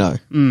 you know,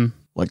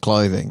 like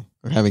clothing,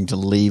 or having to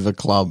leave a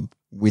club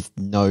with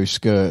no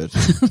skirt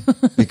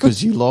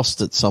because you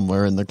lost it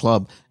somewhere in the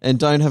club and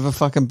don't have a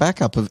fucking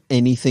backup of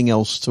anything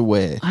else to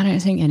wear. I don't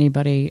think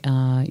anybody,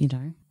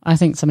 I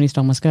think somebody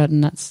stole my skirt,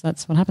 and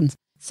that's what happens.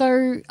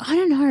 So I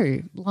don't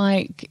know.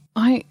 Like,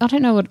 I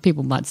don't know what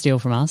people might steal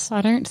from us.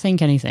 I don't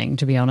think anything,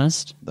 to be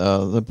honest. They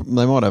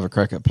might have a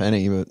crack at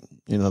Penny, but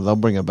they'll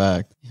bring her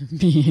back.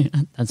 Yeah,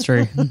 that's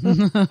true.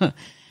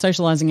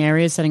 Socializing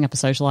areas, setting up a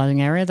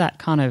socializing area, that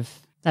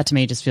to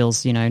me just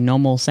feels,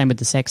 normal. Same with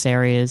the sex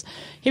areas.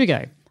 Here we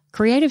go.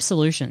 Creative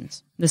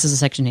solutions. This is a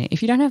section here.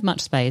 If you don't have much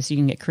space, you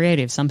can get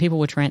creative. Some people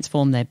will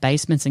transform their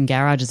basements and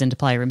garages into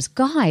playrooms.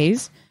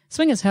 Guys,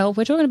 swingers help.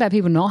 We're talking about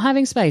people not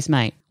having space,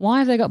 mate. Why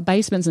have they got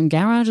basements and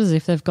garages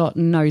if they've got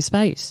no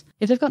space?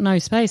 If they've got no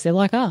space, they're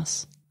like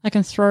us. They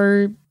can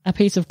throw a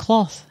piece of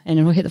cloth and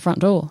it'll hit the front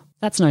door.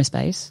 That's no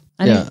space.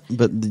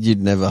 But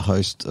you'd never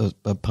host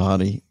a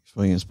party,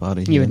 swingers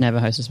party here. You would never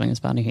host a swingers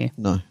party here.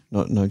 No,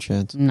 no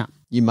chance. No.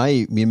 You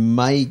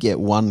may get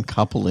one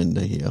couple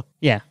into here.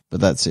 Yeah.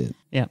 But that's it.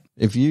 Yeah.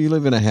 If you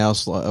live in a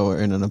house or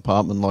in an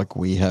apartment like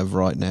we have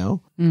right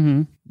now,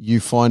 you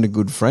find a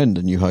good friend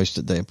and you host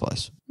at their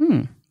place.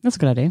 That's a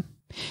good idea.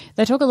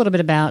 They talk a little bit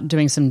about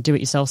doing some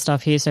do-it-yourself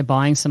stuff here, so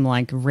buying some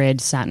like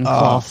red satin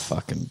cloth. Oh,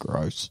 fucking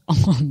gross.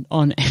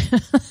 On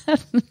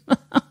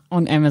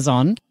on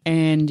Amazon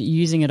and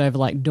using it over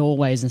like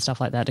doorways and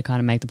stuff like that to kind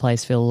of make the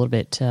place feel a little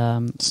bit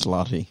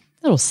slutty.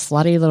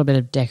 A little bit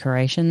of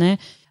decoration there.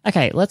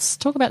 Okay, let's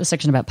talk about the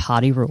section about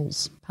party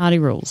rules. Party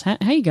rules. How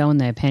you going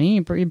there, Penny?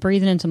 You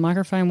breathing into the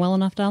microphone well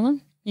enough,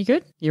 darling? You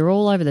good? You're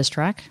all over this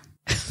track.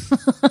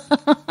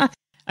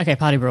 Okay,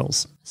 party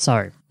rules.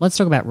 So let's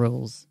talk about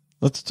rules.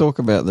 Let's talk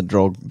about the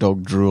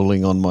dog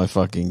drooling on my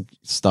fucking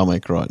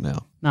stomach right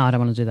now. No, I don't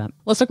want to do that.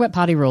 Let's talk about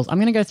party rules. I'm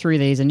going to go through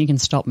these and you can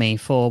stop me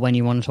for when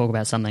you want to talk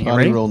about something.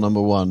 Party rule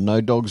number 1,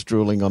 no dogs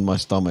drooling on my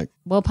stomach.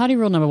 Well, party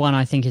rule number 1,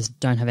 I think, is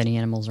don't have any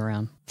animals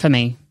around. For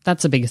me,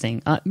 that's a big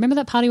thing. Remember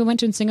that party we went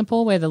to in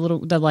Singapore where the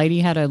lady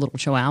had a little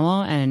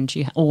chihuahua and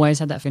she always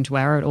had that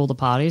chihuahua at all the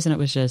parties and it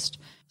was just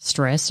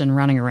stressed and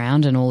running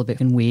around and all a bit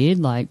weird.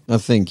 Like, I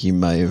think you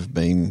may have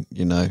been,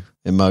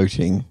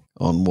 emoting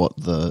on what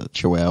the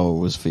chihuahua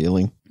was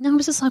feeling. No, it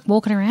was just like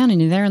walking around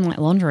and you're there in like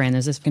lingerie and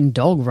there's this fucking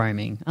dog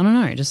roaming. I don't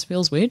know. It just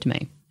feels weird to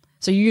me.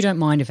 So you don't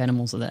mind if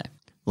animals are there?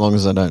 As long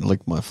as I don't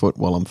lick my foot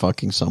while I'm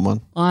fucking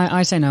someone.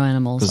 I say no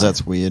animals. Because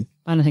that's weird.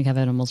 I don't think have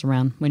animals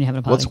around when you're having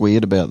a party. What's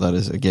weird about that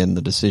is, again,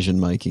 the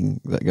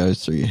decision-making that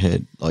goes through your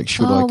head. Like,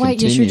 should I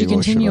continue should you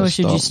continue or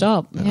should you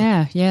stop?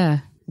 Yeah.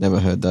 Never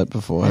heard that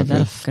before. I've heard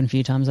that a fucking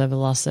few times over the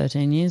last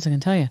 13 years, I can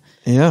tell you.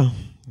 Yeah.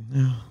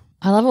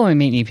 I love it when we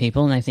meet new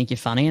people and they think you're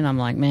funny and I'm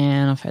like,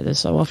 man, I've heard this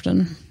so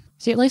often.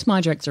 See, at least my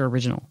jokes are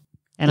original.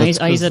 And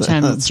I use the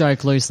term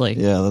joke loosely.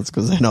 Yeah, that's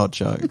because they're not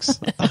jokes.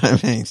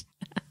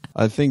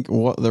 I think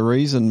the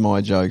reason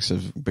my jokes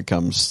have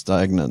become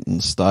stagnant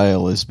and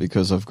stale is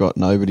because I've got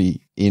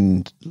nobody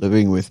in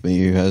living with me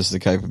who has the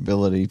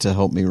capability to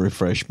help me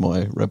refresh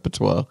my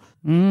repertoire.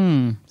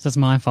 So it's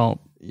my fault.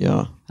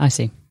 Yeah. I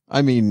see.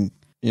 I mean,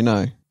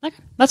 Okay,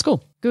 that's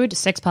cool. Good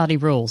sex party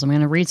rules. I'm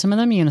going to read some of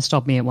them. You're going to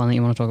stop me at one that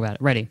you want to talk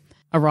about. Ready?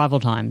 Arrival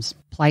times,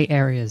 play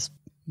areas,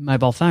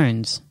 mobile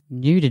phones,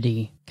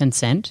 nudity,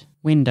 consent,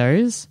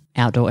 windows,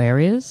 outdoor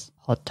areas,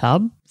 hot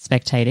tub,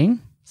 spectating,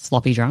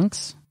 sloppy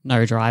drunks,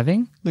 no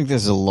driving. I think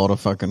there's a lot of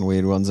fucking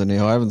weird ones in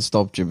here. I haven't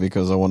stopped you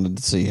because I wanted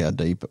to see how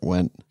deep it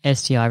went.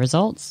 STI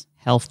results,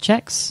 health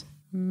checks,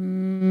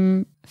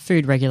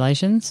 food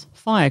regulations,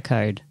 fire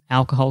code,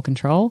 alcohol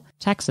control,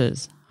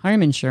 taxes,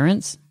 home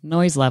insurance,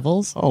 noise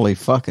levels. Holy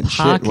fucking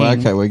parking, shit. Well,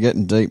 okay, we're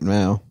getting deep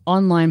now.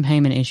 Online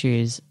payment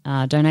issues,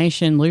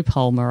 donation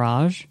loophole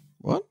mirage.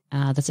 What?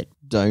 That's it.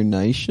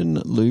 Donation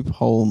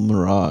loophole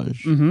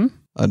mirage. Mm-hmm.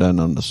 I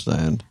don't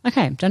understand.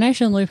 Okay,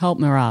 donation loophole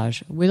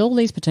mirage. With all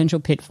these potential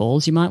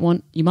pitfalls, you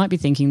might be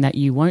thinking that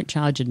you won't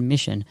charge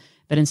admission,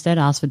 but instead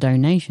ask for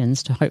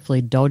donations to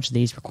hopefully dodge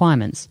these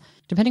requirements.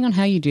 Depending on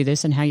how you do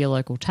this and how your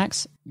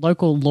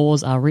local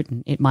laws are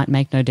written, it might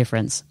make no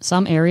difference.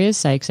 Some areas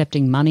say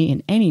accepting money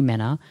in any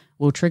manner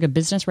will trigger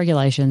business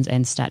regulations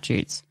and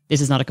statutes.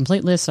 This is not a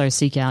complete list, so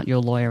seek out your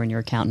lawyer and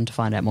your accountant to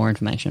find out more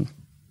information.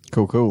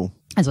 Cool.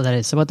 That's what that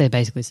is. So what they're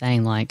basically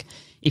saying, like,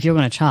 if you're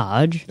going to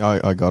charge...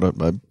 I got it,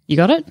 babe. You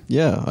got it?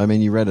 Yeah, I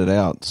mean, you read it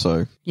out,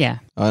 so... Yeah.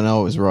 I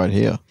know it was right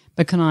here.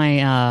 But can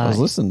I... I was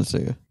listening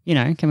to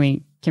you. Can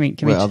we...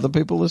 Were other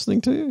people listening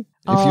to you?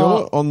 If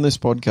you're on this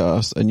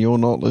podcast and you're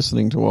not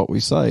listening to what we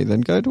say, then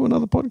go to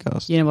another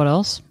podcast. You know what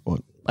else?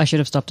 What? I should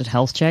have stopped at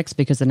health checks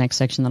because the next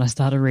section that I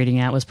started reading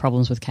out was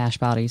problems with cash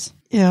parties.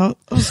 Yeah,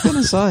 I was going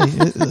to say,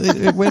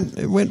 it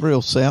went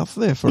real south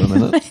there for a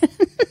minute.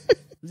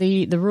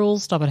 The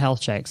rules stop at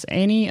health checks.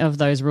 Any of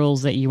those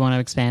rules that you want to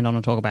expand on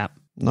or talk about?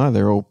 No,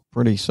 they're all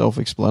pretty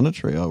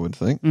self-explanatory, I would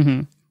think.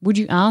 Mm-hmm. Would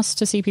you ask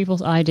to see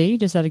people's ID,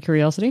 just out of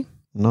curiosity?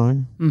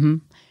 No. Mm-hmm.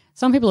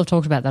 Some people have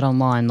talked about that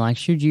online, like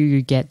should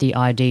you get the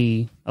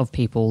ID of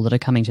people that are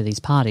coming to these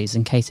parties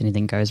in case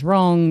anything goes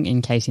wrong,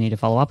 in case you need to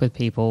follow up with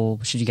people,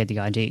 should you get the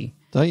ID?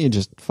 Don't you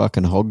just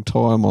fucking hog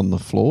tie them on the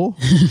floor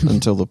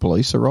until the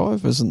police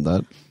arrive? Isn't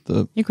that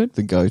the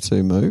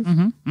go-to move?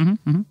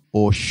 Mm-hmm.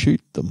 Or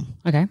shoot them.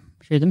 Okay,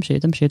 shoot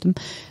them.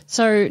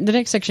 So the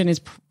next section is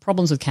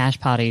problems with cash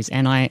parties,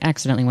 and I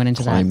accidentally went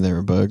into Claim they're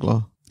a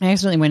burglar. I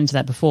accidentally went into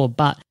that before,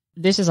 but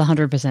this is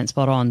 100%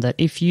 spot on that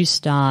if you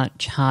start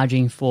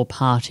charging for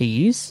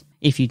parties,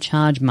 if you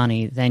charge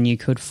money, then you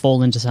could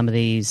fall into some of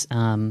these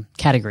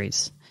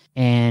categories.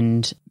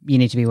 And you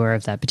need to be aware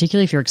of that,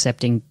 particularly if you're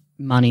accepting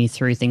money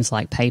through things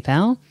like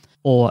PayPal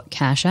or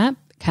Cash App.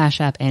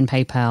 Cash App and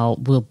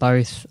PayPal will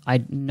both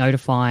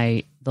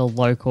notify the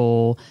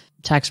local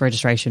tax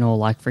registration, or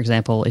like, for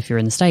example, if you're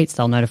in the States,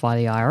 they'll notify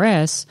the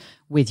IRS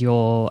with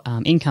your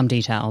income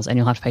details, and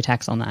you'll have to pay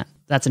tax on that.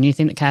 That's a new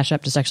thing that Cash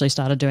App just actually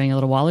started doing a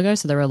little while ago.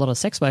 So there are a lot of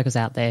sex workers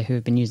out there who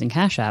have been using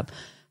Cash App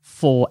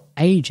for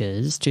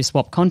ages to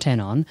swap content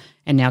on,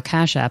 and now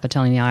Cash App are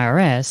telling the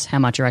IRS how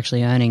much you're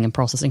actually earning and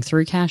processing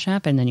through Cash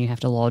App, and then you have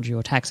to lodge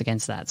your tax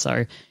against that.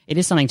 So it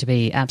is something to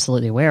be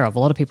absolutely aware of. A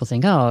lot of people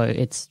think, oh,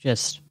 it's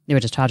just, they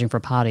were just charging for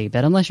a party,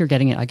 but unless you're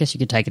getting it, I guess you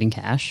could take it in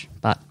cash,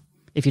 but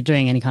if you're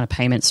doing any kind of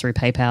payments through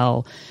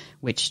PayPal,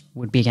 which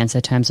would be against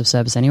their terms of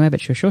service anyway,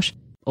 but shush,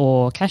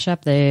 or Cash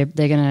App, they're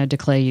going to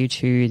declare you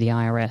to the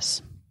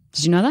IRS.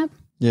 Did you know that?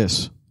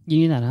 Yes. You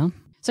knew that, huh?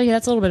 So yeah,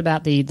 that's a little bit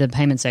about the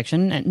payment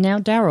section. And now,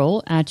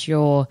 Daryl, at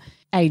your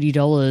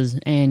 $80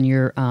 and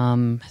your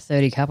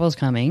 30 couples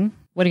coming,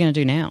 what are you going to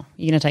do now? Are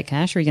you going to take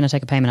cash, or are you going to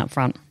take a payment up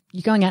front?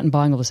 You're going out and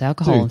buying all this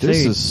alcohol and food.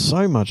 This is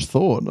so much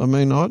thought. I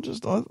mean, I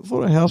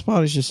thought a house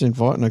party is just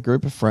inviting a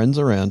group of friends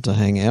around to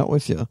hang out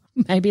with you.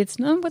 Maybe it's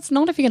not. It's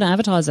not if you're going to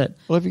advertise it.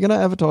 Well, if you're going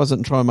to advertise it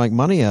and try and make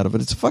money out of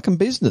it, it's a fucking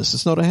business.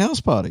 It's not a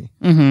house party.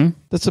 Mm-hmm.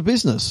 That's a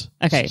business.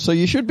 Okay. So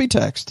you should be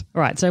taxed.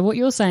 Right. So what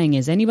you're saying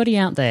is anybody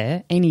out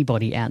there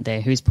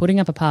who's putting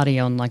up a party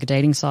on like a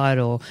dating site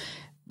or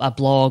a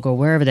blog or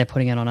wherever they're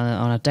putting it on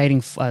a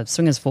dating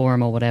swingers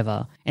forum or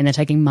whatever, and they're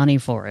taking money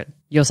for it,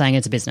 you're saying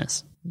it's a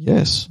business.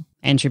 Yes.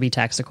 And should be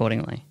taxed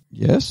accordingly.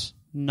 Yes.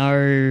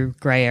 No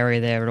grey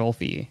area there at all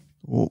for you.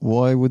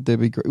 Why would there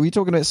be? Were you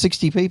talking about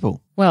 60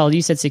 people? Well,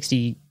 you said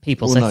 60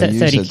 people. Well, so no, you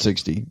 30, said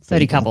 60.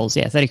 30 couples.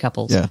 Yeah, 30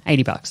 couples. Yeah.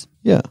 $80.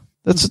 Yeah.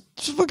 That's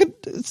fucking...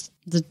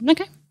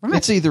 Okay, right.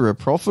 It's either a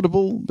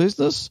profitable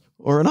business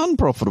or an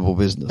unprofitable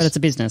business. But it's a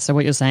business. So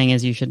what you're saying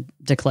is you should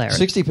declare it.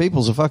 60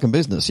 people's a fucking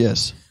business,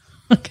 yes.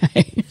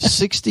 Okay.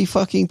 60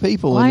 fucking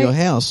people in your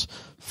house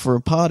for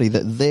a party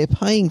that they're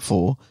paying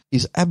for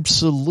is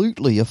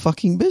absolutely a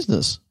fucking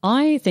business.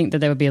 I think that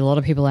there would be a lot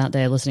of people out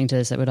there listening to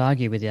this that would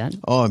argue with that.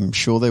 I'm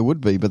sure there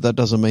would be, but that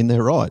doesn't mean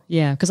they're right.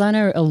 Yeah, because I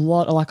know a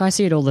lot, like I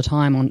see it all the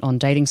time on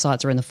dating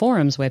sites or in the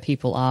forums where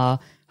people are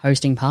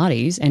hosting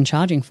parties and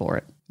charging for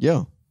it.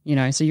 Yeah. You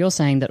know, so you're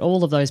saying that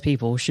all of those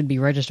people should be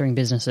registering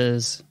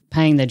businesses,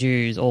 paying their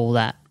dues, all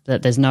that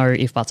there's no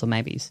if, buts or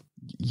maybes.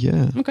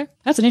 Yeah. Okay.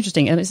 It's an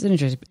interesting.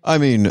 I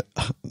mean,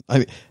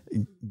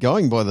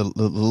 going by the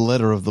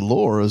letter of the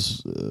law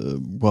is,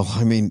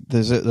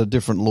 there's a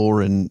different law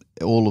in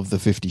all of the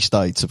 50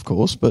 states, of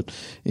course, but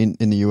in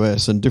the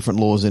US, and different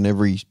laws in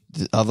every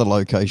other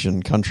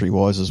location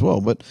country-wise as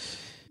well. But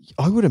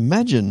I would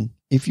imagine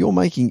if you're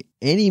making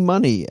any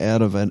money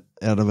out of an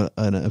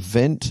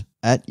event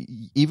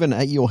even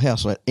at your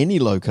house or at any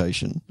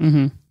location,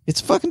 mm-hmm.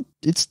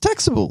 it's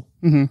taxable.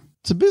 Mm-hmm.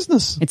 It's a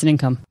business. It's an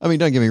income. I mean,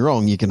 don't get me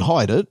wrong, you can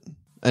hide it,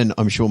 and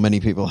I'm sure many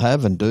people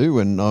have and do,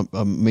 and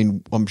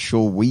I'm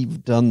sure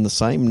we've done the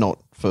same,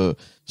 not for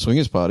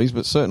swingers parties,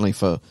 but certainly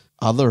for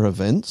other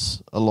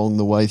events along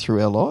the way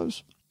through our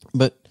lives.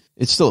 But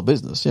it's still a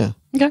business, yeah.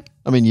 Okay.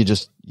 I mean, you're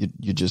just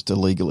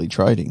illegally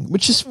trading,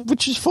 which is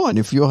fine.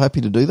 If you're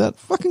happy to do that,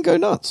 fucking go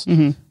nuts.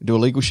 Mm-hmm. We do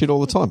illegal shit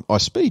all the time. I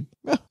speed.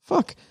 Yeah,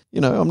 fuck.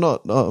 You know, I'm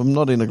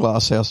not in a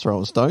glass house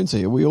throwing stones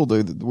here. We all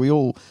do. We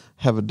all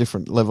have a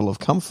different level of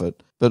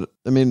comfort. But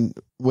I mean,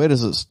 where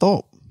does it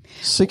stop?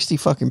 60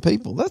 fucking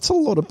people. That's a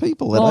lot of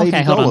people at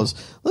 $80.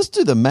 Let's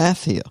do the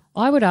math here.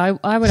 I would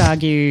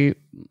argue.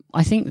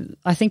 I think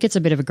it's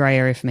a bit of a grey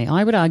area for me.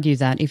 I would argue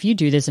that if you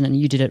do this and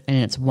you did it and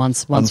it's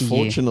once a year.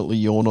 Unfortunately,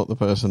 you're not the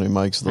person who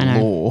makes the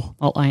law.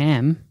 Well, I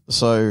am.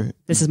 So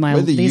these are my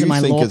whether you law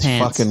think it's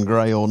pants. fucking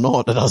grey or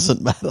not, it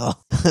doesn't matter.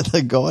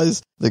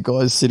 The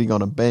guys sitting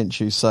on a bench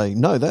who say,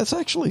 no, that's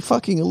actually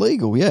fucking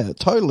illegal. Yeah,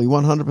 totally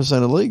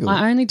 100% illegal.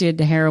 I only did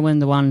heroin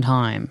the one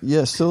time.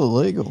 Yeah, still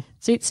illegal.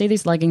 See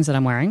these leggings that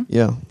I'm wearing?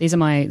 Yeah. These are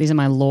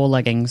my law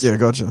leggings. Yeah,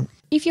 gotcha.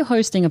 If you're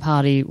hosting a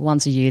party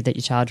once a year that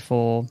you charge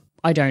for,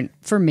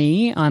 for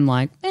me, I'm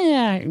like,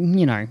 I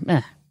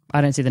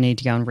don't see the need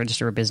to go and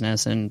register a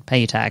business and pay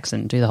your tax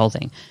and do the whole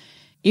thing.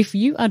 If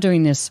you are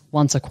doing this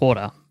once a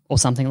quarter or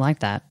something like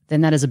that,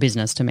 then that is a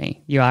business to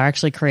me. You are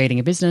actually creating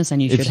a business,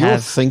 and if you're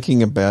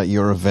thinking about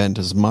your event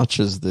as much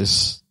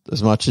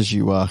as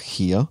you are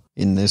here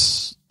in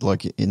this,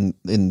 like in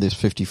this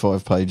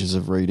 55 pages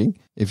of reading,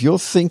 if you're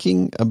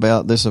thinking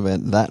about this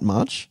event that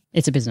much,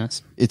 it's a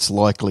business. It's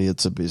likely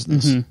it's a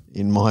business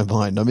in my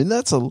mind. I mean,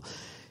 that's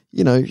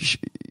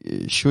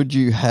should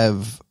you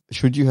have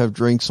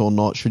drinks or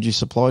not? Should you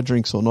supply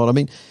drinks or not? I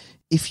mean,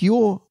 if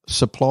you're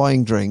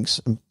supplying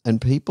drinks and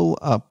people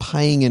are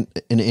paying an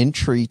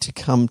entry to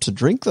come to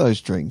drink those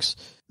drinks,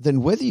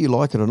 then whether you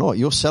like it or not,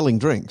 you're selling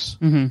drinks.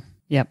 Mm-hmm.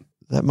 Yep.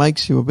 That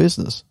makes you a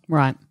business.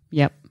 Right.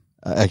 Yep.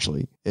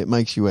 Actually, it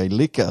makes you a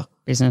liquor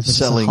business,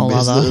 selling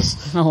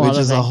business, which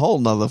is a whole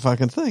nother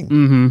fucking thing.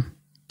 Mm-hmm.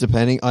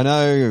 Depending, I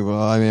know,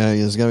 well, I mean,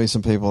 there's going to be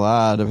some people,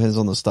 it depends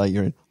on the state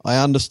you're in. I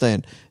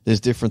understand there's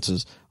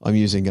differences. I'm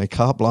using a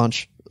carte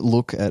blanche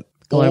look at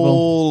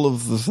all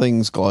of the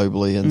things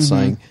globally and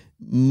saying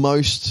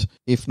most,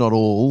 if not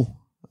all,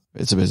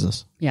 it's a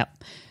business. Yeah.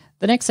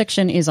 The next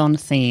section is on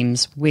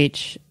themes,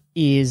 which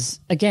is,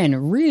 again,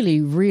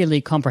 really, really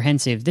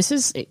comprehensive.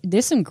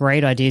 There's some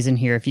great ideas in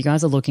here if you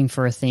guys are looking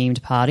for a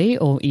themed party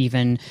or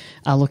even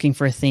are looking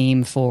for a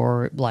theme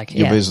for like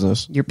your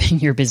business.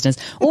 Your business.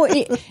 Or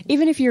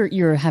even if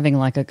you're having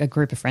like a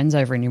group of friends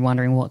over and you're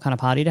wondering what kind of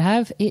party to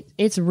have,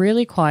 it's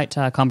really quite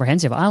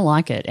comprehensive. I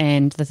like it.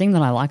 And the thing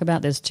that I like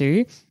about this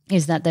too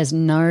is that there's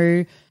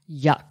no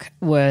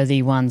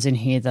yuck-worthy ones in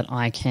here that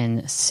I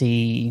can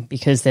see,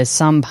 because there's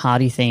some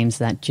party themes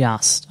that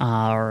just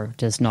are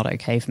just not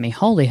okay for me.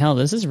 Holy hell,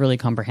 this is really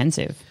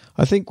comprehensive.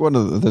 I think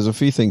there's a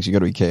few things you got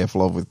to be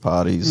careful of with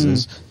parties.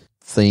 There's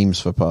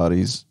themes for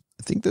parties.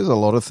 I think there's a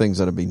lot of things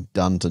that have been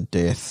done to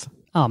death.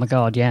 Oh my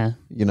God, yeah.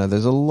 You know,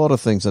 there's a lot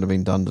of things that have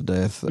been done to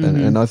death,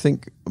 and I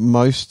think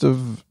most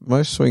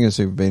swingers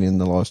who've been in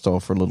the lifestyle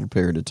for a little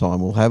period of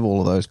time will have all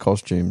of those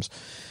costumes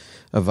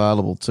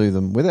available to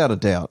them without a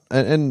doubt.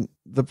 And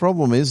the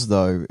problem is,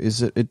 though, is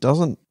that it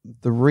doesn't.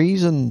 The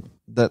reason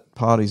that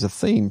parties are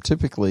themed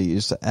typically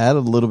is to add a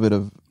little bit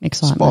of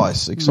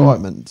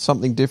excitement,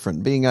 something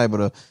different, being able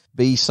to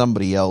be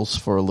somebody else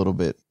for a little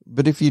bit.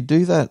 But if you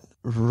do that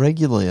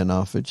regularly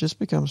enough, it just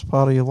becomes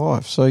part of your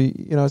life. So,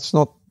 you know,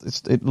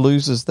 it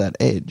loses that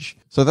edge.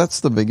 So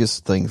that's the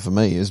biggest thing for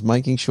me, is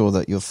making sure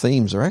that your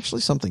themes are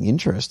actually something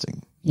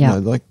interesting. Yeah.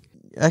 You know, like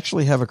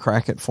actually have a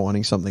crack at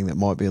finding something that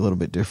might be a little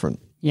bit different.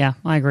 Yeah,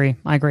 I agree.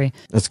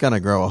 It's going to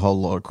grow a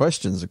whole lot of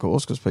questions, of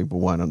course, because people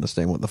won't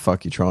understand what the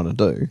fuck you're trying to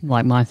do.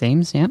 Like my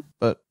themes, yeah.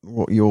 But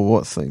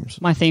what themes?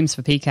 My themes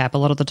for PCAP, a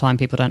lot of the time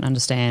people don't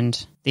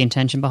understand the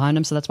intention behind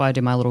them, so that's why I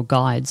do my little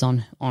guides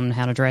on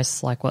how to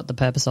dress, like what the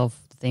purpose of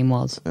the theme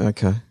was.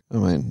 Okay. I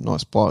mean,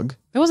 nice plug.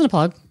 It wasn't a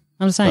plug.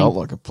 I'm just saying. Felt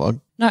like a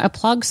plug. No, a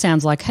plug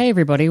sounds like, hey,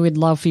 everybody, we'd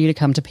love for you to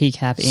come to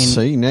PCAP in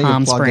See, now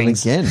Palm you're plugging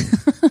Springs.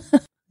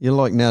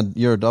 again.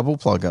 You're a double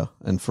plugger.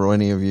 And for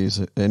any of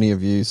yous,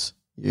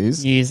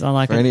 I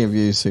like for it. any of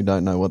you who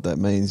don't know what that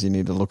means, you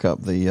need to look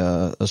up the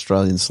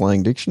Australian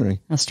slang dictionary.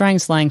 Australian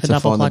slang for to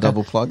double find plugger. the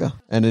double plugger.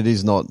 And it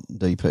is not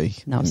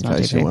DP, No, it's in not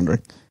case DP. you're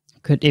wondering.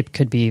 It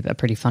could be a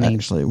pretty funny.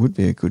 Actually, it would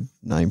be a good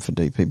name for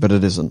DP, but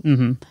it isn't.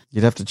 Mm-hmm.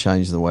 You'd have to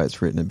change the way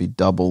it's written. It'd be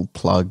double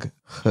plug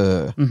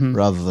her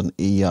rather than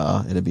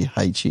ER. It'd be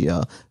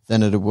HER.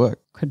 Then it'd work.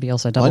 Could be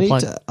also double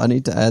plug. I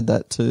need to add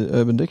that to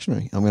Urban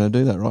Dictionary. I'm going to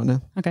do that right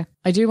now. Okay.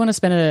 I do want to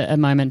spend a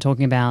moment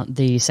talking about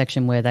the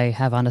section where they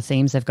have under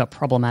themes. They've got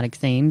problematic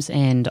themes,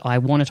 and I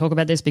want to talk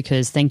about this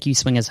because thank you,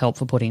 Swingers Help,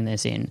 for putting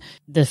this in.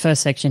 The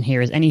first section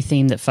here is any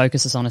theme that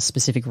focuses on a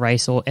specific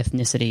race or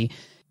ethnicity.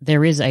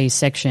 There is a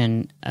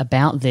section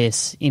about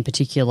this in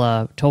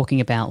particular, talking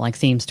about like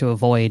themes to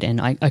avoid,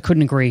 and I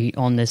couldn't agree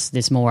on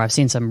this more. I've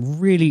seen some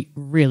really,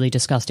 really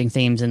disgusting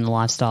themes in the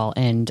lifestyle,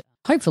 and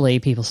hopefully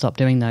people stop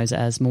doing those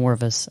as more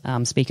of us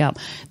speak up.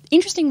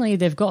 Interestingly,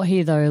 they've got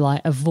here, though, like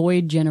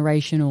avoid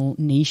generational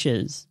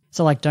niches.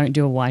 So, like, don't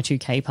do a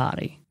Y2K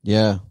party.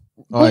 Yeah,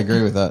 I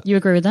agree with that. You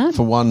agree with that?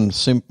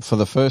 For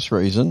the first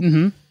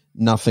reason,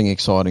 nothing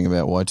exciting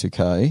about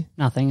Y2K.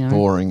 Nothing. No.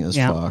 Boring as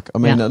fuck. I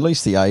mean, at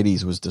least the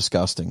 80s was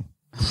disgusting.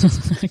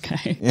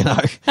 Okay. You know,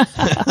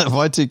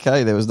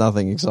 Y2K, there was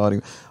nothing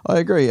exciting. I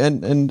agree.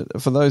 And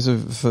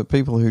for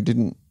people who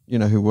didn't,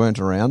 who weren't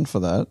around for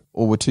that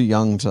or were too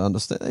young to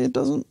understand, it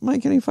doesn't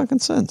make any fucking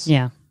sense.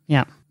 Yeah.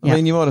 I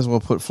mean, you might as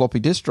well put floppy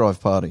disk drive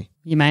party.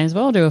 You may as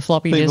well do a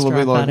floppy disk drive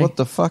party. People will be like, what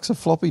the fuck's a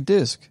floppy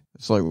disk?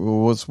 It's like,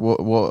 well,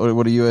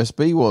 what a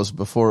USB was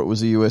before it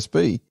was a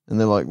USB. And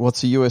they're like,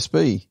 what's a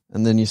USB?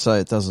 And then you say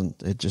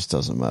it just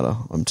doesn't matter.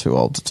 I'm too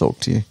old to talk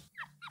to you.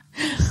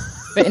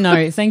 But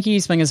no, thank you,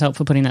 Swingers Help,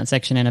 for putting that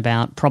section in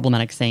about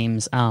problematic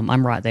themes.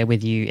 I'm right there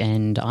with you,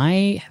 and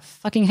I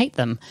fucking hate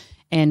them.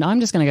 And I'm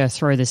just going to go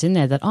throw this in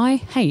there that I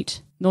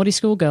hate naughty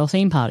schoolgirl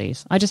theme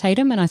parties. I just hate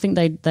them, and I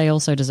think they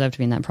also deserve to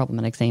be in that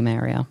problematic theme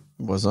area.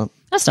 What's that?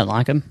 I just don't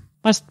like them.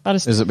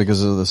 Is it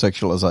because of the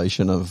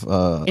sexualization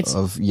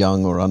of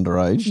young or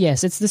underage?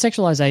 Yes, it's the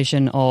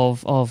sexualization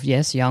of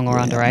young or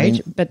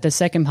underage. But the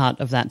second part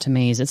of that to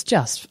me is it's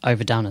just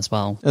overdone as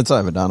well. It's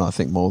overdone, I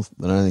think, more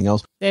than anything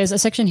else. There's a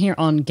section here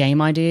on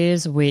game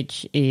ideas,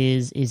 which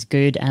is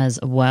good as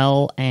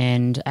well.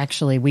 And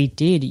actually, we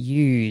did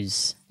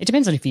use. It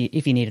depends on if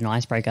you need an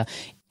icebreaker,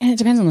 and it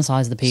depends on the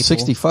size of the people.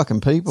 60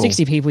 fucking people.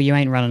 60 people, you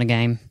ain't running a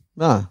game.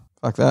 No.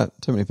 Fuck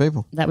that. Too many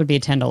people. That would be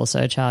a $10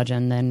 surcharge,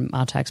 and then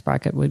our tax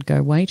bracket would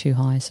go way too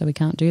high, so we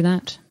can't do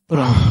that. Put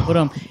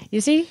on.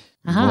 You see?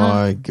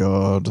 My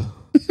God.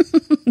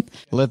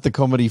 Let the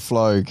comedy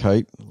flow,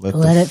 Kate. Let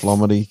the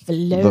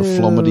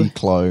flomedy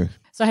flow.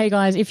 So, hey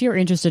guys, if you're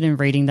interested in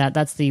reading that,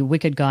 that's the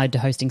Wicked Guide to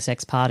Hosting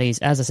Sex Parties.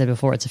 As I said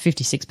before, it's a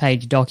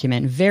 56-page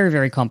document, very,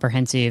 very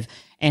comprehensive,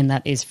 and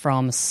that is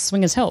from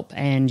Swingers Help,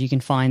 and you can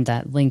find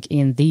that link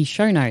in the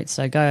show notes.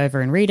 So go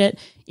over and read it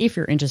if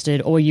you're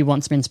interested, or you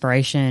want some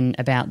inspiration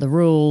about the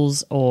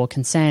rules or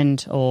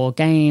consent or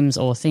games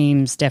or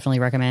themes. Definitely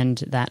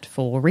recommend that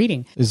for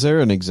reading. Is there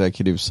an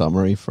executive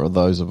summary for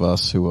those of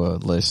us who are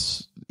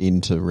less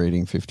into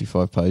reading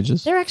 55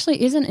 pages? There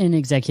actually isn't an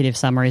executive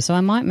summary, so I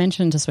might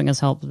mention to Swingers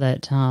Help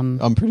that...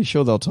 I'm pretty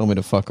sure they'll tell me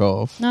to fuck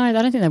off. No, I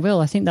don't think they will.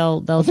 I think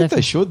they'll I think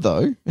they should,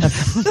 though. They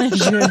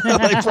should.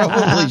 They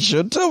probably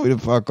should tell me to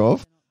fuck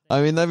off.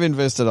 I mean, they've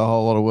invested a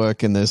whole lot of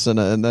work in this,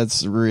 and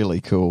that's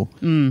really cool.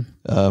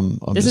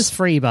 This is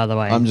free, by the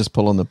way. I'm just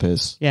pulling the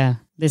piss. Yeah,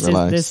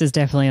 this is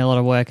definitely a lot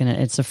of work, and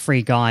it's a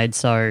free guide.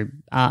 So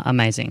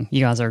amazing,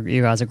 you guys are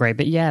great.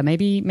 But yeah,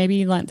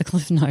 maybe like the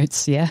Cliff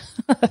Notes, yeah,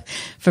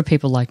 for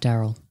people like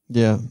Daryl.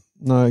 Yeah,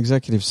 no,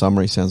 executive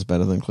summary sounds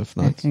better than Cliff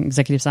Notes.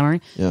 Executive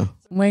summary. Yeah,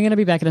 we're going to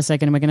be back in a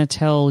second, and we're going to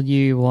tell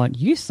you what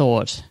you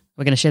thought.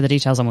 We're going to share the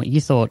details on what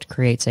you thought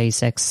creates a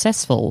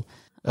successful.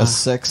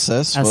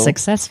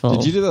 Successful.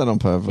 Did you do that on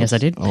purpose? Yes, I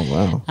did.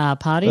 Oh, wow.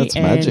 Party. That's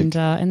magic.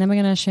 And then we're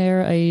going to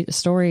share a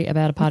story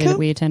about a party that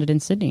we attended in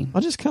Sydney.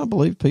 I just can't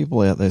believe people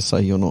out there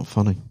say you're not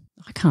funny.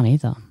 I can't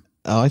either.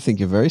 I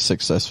think you're very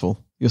successful.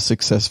 You're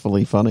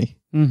successfully funny.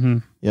 Mm-hmm.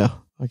 Yeah,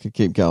 I could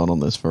keep going on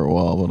this for a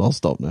while, but I'll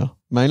stop now.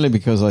 Mainly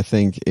because I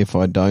think if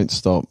I don't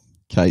stop,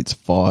 Kate's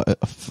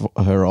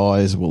her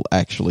eyes will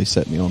actually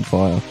set me on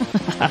fire.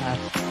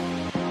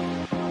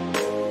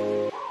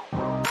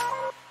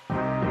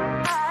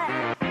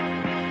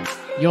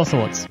 Your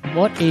thoughts.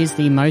 What is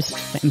the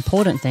most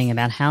important thing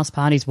about house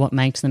parties? What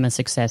makes them a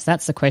success?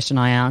 That's the question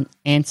I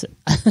answer.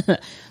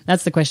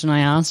 That's the question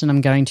I asked, and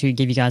I'm going to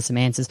give you guys some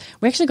answers.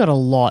 We actually got a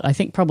lot. I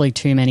think probably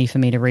too many for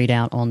me to read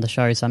out on the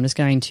show, so I'm just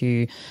going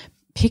to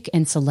pick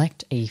and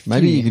select a few.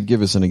 Maybe you could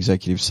give us an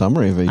executive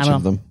summary of each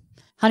of them.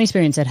 Honey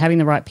Spoon said, having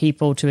the right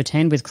people to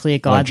attend with clear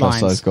guidelines. I don't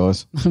trust those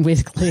guys.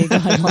 With clear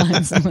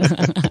guidelines.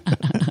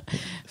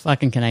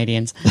 Fucking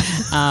Canadians.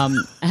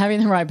 Having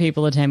the right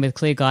people attend with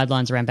clear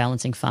guidelines around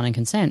balancing fun and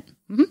consent.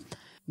 Mm-hmm.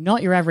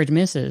 Not your average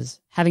missus.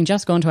 Having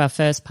just gone to our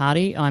first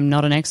party, I'm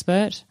not an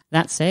expert.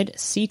 That said,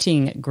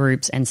 seating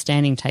groups and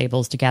standing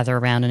tables to gather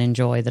around and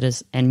enjoy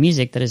and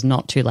music that is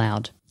not too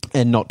loud.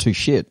 And not too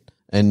shit.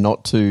 And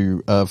not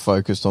too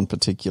focused on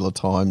particular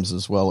times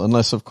as well.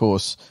 Unless, of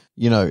course,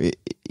 you know...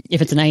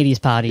 If it's an 80s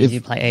party,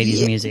 you play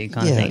 80s music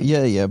kind of thing.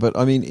 Yeah. But,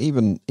 I mean,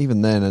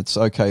 even then, it's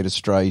okay to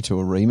stray to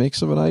a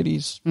remix of an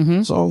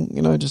 80s song,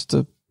 you know, just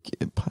to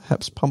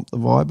perhaps pump the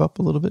vibe up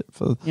a little bit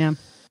for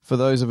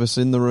those of us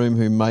in the room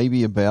who may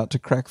be about to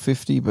crack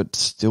 50 but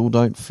still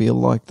don't feel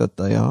like that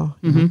they are.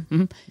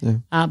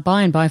 Yeah.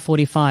 By and by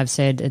 45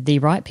 said, the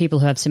right people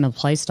who have similar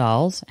play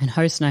styles and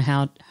hosts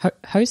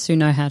who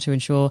know how to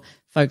ensure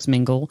folks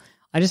mingle.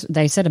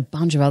 They said a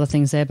bunch of other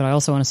things there, but I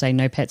also want to say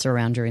no pets are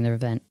around during the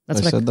event.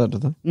 They said that,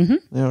 did they?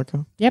 Mm-hmm. Yeah, okay.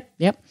 Yep.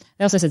 They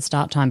also said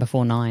start time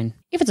before 9.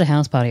 If it's a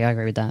house party, I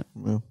agree with that.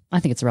 Well,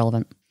 I think it's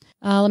relevant.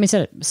 Let me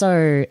set it.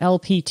 So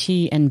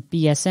LPT and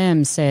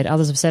BSM said,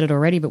 others have said it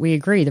already, but we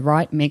agree, the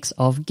right mix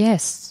of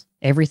guests.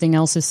 Everything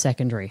else is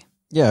secondary.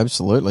 Yeah,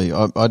 absolutely.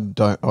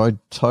 I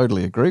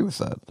totally agree with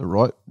that. The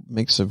right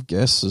mix of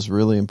guests is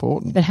really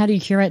important. But how do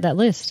you curate that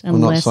list? I'm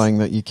not saying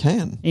that you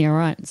can. Yeah,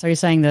 right. So you're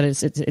saying that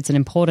it's an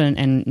important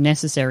and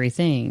necessary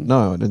thing.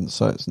 No, I didn't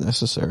say it's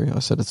necessary. I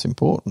said it's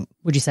important.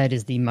 Would you say it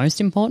is the most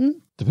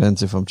important?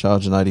 Depends if I'm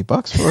charging $80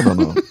 for it or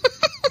not.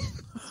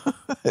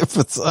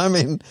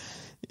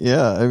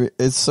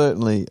 It's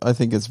certainly. I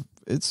think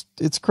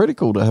it's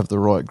critical to have the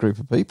right group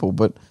of people,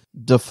 but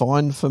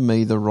define for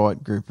me the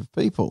right group of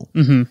people.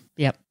 Mm-hmm.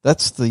 Yep.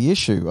 That's the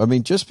issue. I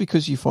mean, just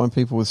because you find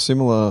people with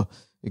similar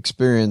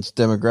experience,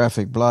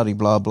 demographic,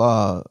 blah,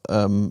 blah,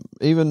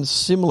 even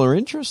similar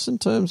interests in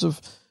terms of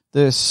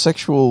their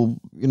sexual,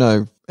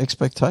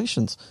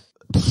 expectations.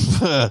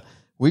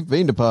 We've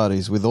been to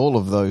parties with all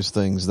of those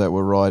things that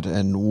were right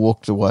and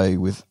walked away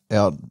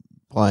without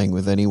playing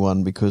with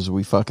anyone because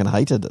we fucking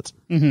hated it.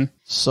 Mm-hmm.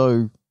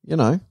 So,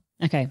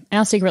 Okay.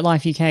 Our Secret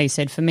Life UK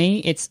said, for me,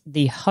 it's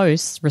the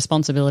host's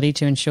responsibility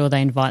to ensure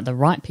they invite the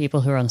right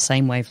people who are on the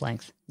same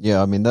wavelength.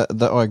 Yeah, I mean,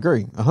 that I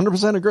agree.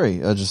 100%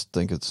 agree. I just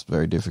think it's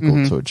very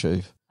difficult to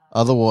achieve.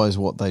 Otherwise,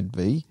 what they'd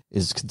be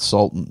is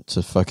consultant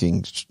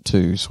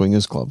to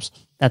swingers clubs.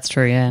 That's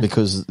true, yeah.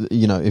 Because,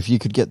 if you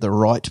could get the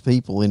right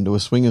people into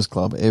a swingers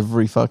club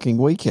every fucking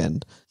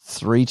weekend,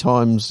 3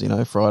 times,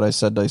 Friday,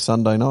 Saturday,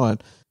 Sunday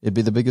night, it'd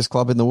be the biggest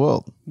club in the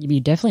world. You'd be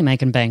definitely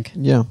making bank.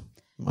 Yeah.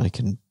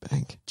 Making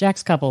bank.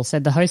 Jack's couple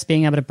said the host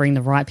being able to bring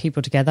the right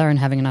people together and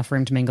having enough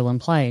room to mingle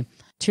and play.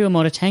 Two or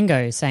more to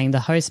tango, saying the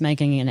host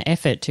making an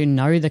effort to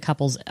know the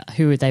couples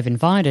who they've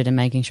invited and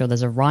making sure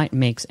there's a right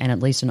mix and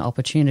at least an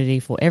opportunity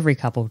for every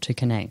couple to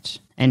connect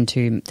and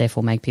to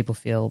therefore make people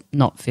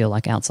not feel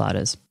like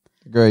outsiders.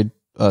 Agreed.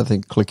 I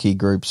think cliquey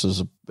groups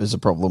is is a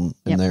problem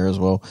in there as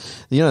well.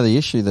 You know, the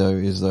issue though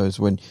is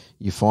when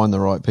you find the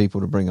right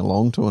people to bring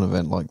along to an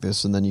event like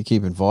this, and then you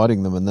keep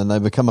inviting them, and then they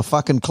become a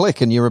fucking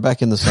clique, and you're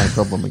back in the same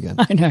problem again.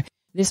 I know.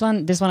 This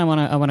one I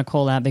want to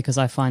call out because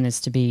I find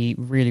this to be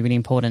really, really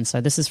important.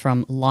 So this is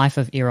from Life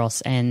of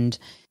Eros, and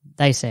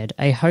they said,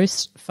 a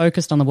host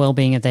focused on the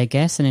well-being of their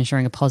guests and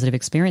ensuring a positive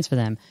experience for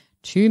them.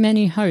 Too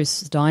many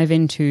hosts dive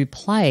into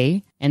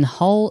play, and the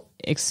whole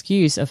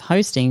excuse of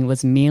hosting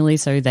was merely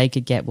so they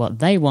could get what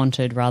they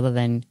wanted rather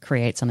than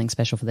create something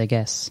special for their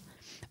guests.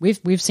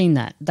 We've seen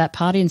that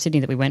party in Sydney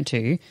that we went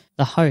to.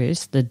 The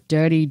host, the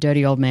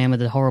dirty old man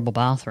with the horrible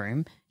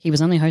bathroom, he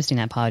was only hosting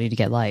that party to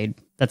get laid.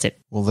 That's it.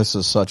 Well, this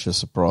is such a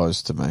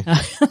surprise to me.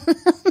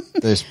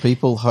 There's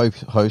people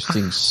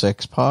hosting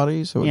sex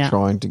parties who are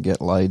trying to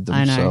get laid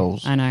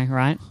themselves. I know,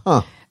 right?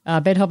 Huh.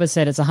 Bedhopper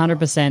said it's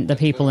 100% the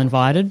people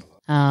invited.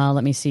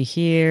 Let me see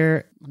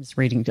here. I'm just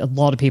reading. A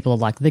lot of people are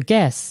like, the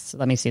guests.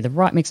 Let me see. The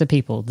right mix of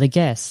people. The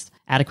guests.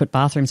 Adequate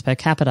bathrooms per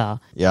capita.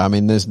 Yeah, I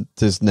mean,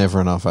 there's never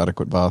enough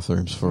adequate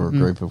bathrooms for a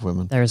group of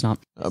women. There is not.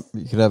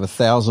 You could have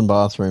 1,000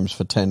 bathrooms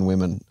for 10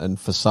 women, and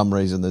for some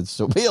reason there'd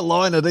still be a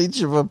line at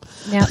each of them.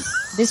 Now,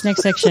 this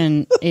next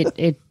section,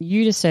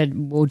 you just said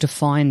we'll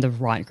define the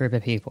right group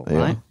of people,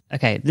 right?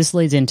 Okay, this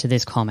leads into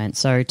this comment.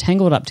 So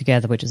Tangled Up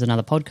Together, which is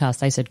another podcast,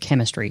 they said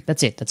chemistry.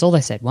 That's it. That's all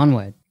they said. One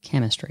word,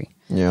 chemistry.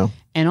 Yeah.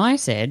 And I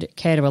said,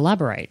 care to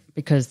elaborate,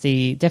 because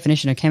the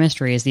definition of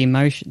chemistry is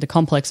the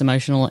complex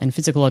emotional and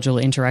physiological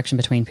interaction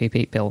between two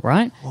people,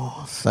 right?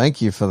 Oh,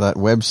 thank you for that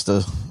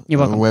You're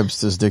welcome.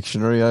 Webster's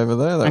dictionary over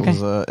there. That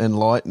was an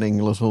enlightening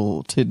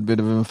little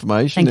tidbit of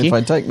information. Thank you. I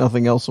take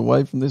nothing else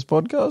away from this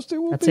podcast, it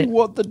will be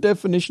what the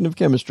definition of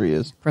chemistry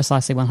is.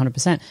 Precisely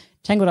 100%.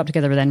 Tangled Up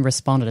Together then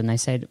responded, and they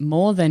said,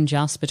 more than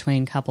just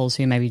between couples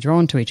who may be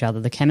drawn to each other,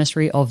 the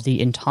chemistry of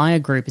the entire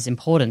group is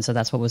important. So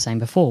that's what we were saying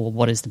before. Well,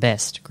 what is the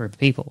best group of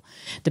people?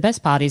 The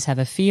best parties have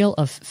a feel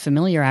of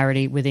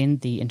familiarity within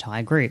the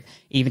entire group.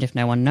 Even if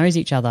no one knows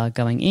each other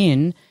going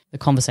in, the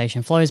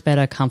conversation flows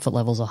better, comfort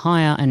levels are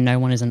higher, and no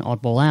one is an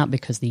oddball out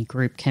because the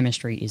group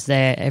chemistry is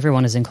there.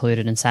 Everyone is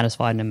included and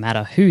satisfied no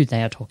matter who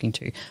they are talking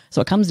to. So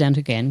it comes down to,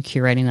 again,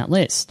 curating that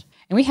list.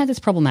 And we had this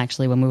problem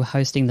actually when we were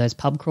hosting those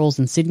pub crawls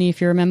in Sydney, if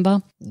you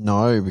remember.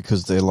 No,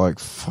 because they're like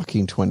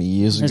fucking 20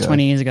 years ago. It was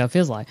 20 years ago, it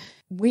feels like.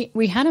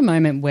 We had a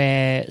moment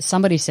where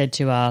somebody said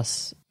to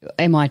us,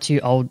 am I too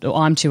old? Or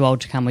I'm too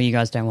old to come where you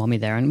guys don't want me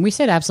there. And we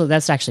said, absolutely,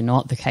 that's actually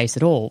not the case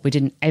at all. We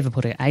didn't ever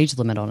put an age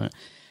limit on it.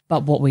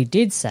 But what we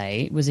did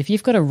say was if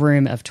you've got a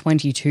room of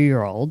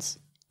 22-year-olds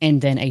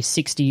and then a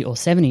 60 or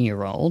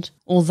 70-year-old,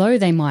 although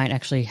they might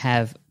actually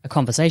have a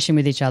conversation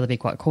with each other, be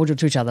quite cordial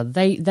to each other,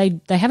 they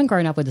haven't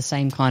grown up with the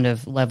same kind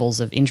of levels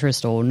of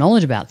interest or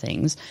knowledge about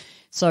things.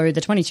 So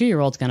the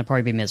 22-year-old's going to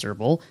probably be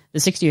miserable. The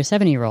 60 or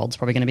 70-year-old's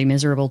probably going to be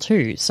miserable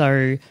too.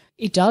 So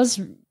it does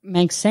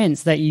make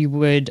sense that you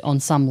would,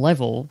 on some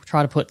level,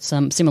 try to put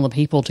some similar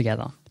people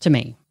together, to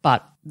me.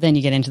 But then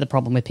you get into the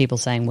problem with people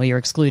saying, well, you're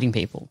excluding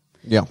people.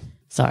 Yeah.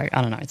 So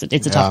I don't know. It's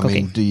a tough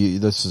cookie.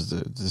 This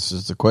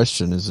is the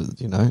question. Is it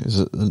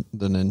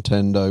the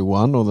Nintendo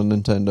One or the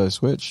Nintendo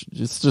Switch?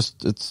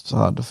 It's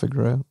hard to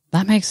figure out.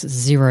 That makes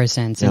zero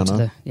sense.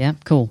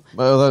 Cool.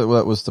 Well,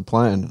 that was the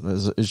plan.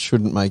 It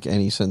shouldn't make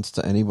any sense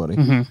to anybody.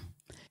 Mm-hmm.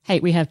 Hey,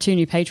 we have 2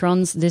 new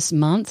patrons this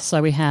month.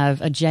 So we have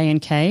a J and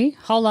K.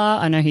 Hola,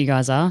 I know who you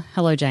guys are.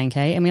 Hello, J and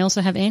K. And we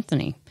also have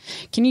Anthony.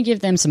 Can you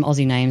give them some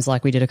Aussie names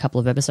like we did a couple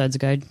of episodes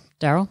ago,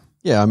 Daryl?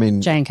 Yeah, I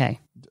mean J and K.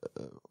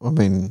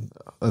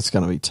 That's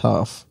going to be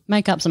tough.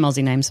 Make up some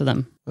Aussie names for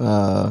them.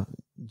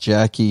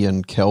 Jackie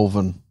and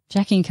Kelvin.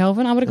 Jackie and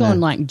Kelvin? I would have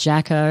gone like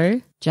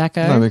Jacko.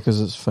 No,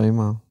 because it's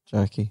female.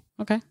 Jackie.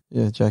 Okay.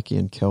 Yeah, Jackie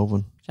and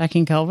Kelvin. Jackie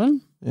and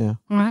Kelvin? Yeah.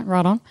 All right,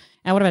 right on.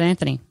 Now what about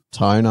Anthony?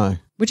 Tono.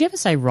 Would you ever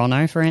say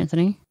Rono for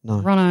Anthony? No.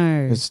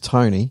 Rono. It's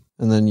Tony,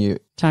 and then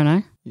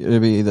Tono?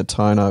 It'd be either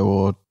Tono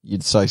or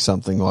you'd say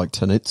something like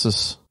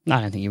Tanitsis. No,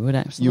 I don't think you would,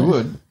 actually. You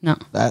would? No.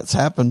 That's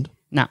happened.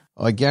 No.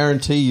 I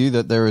guarantee you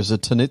that there is a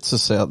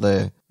Tanitsis out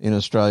there in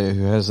Australia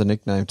who has the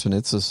nickname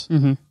Tanitsis.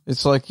 Mm-hmm.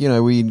 It's like,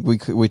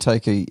 we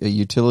take a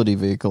utility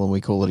vehicle and we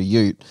call it a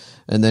ute,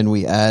 and then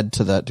we add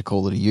to that to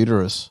call it a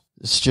uterus.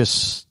 It's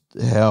just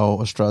how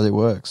Australia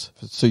works.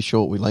 If it's too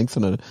short, we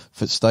lengthen it.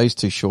 If it stays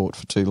too short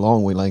for too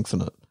long, we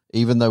lengthen it,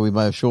 even though we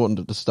may have shortened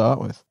it to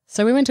start with.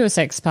 So we went to a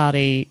sex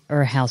party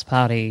or a house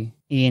party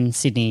in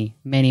Sydney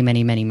many,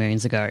 many, many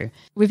moons ago.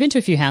 We've been to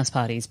a few house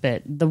parties,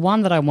 but the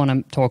one that I want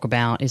to talk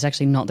about is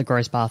actually not the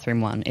gross bathroom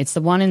one. It's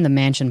the one in the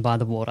mansion by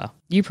the water.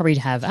 You probably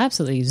have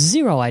absolutely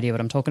zero idea what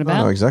I'm talking about.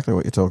 I know exactly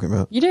what you're talking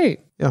about. You do?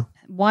 Yeah.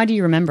 Why do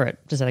you remember it?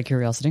 Just out of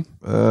curiosity.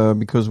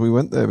 Because we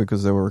went there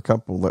because there were a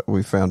couple that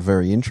we found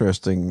very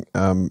interesting,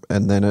 and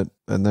then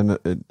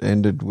it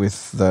ended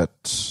with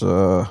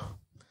that.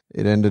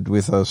 It ended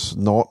with us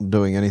not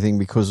doing anything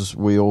because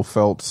we all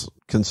felt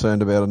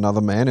concerned about another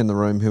man in the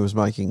room who was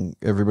making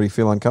everybody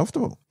feel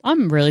uncomfortable.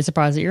 I'm really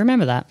surprised that you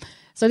remember that.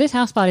 So this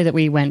house party that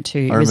we went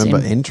to... I remember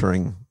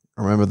entering.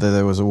 I remember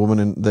there was a woman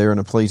in there in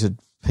a pleated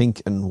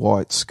pink and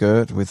white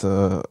skirt with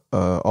a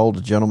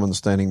older gentleman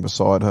standing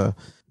beside her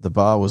the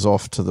bar was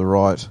off to the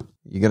right.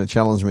 You're going to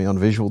challenge me on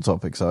visual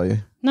topics, are you?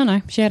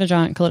 No. She had a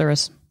giant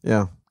clitoris.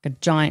 Yeah. A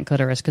giant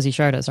clitoris because he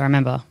showed us. I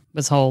remember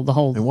the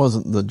whole. It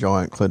wasn't the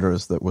giant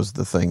clitoris that was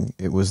the thing.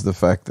 It was the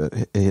fact that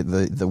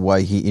the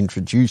way he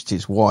introduced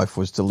his wife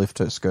was to lift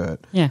her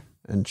skirt. Yeah.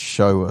 And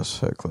show us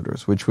her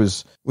clitoris,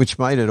 which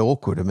made it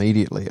awkward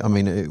immediately. I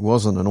mean,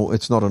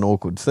 it's not an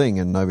awkward thing,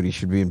 and nobody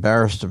should be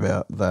embarrassed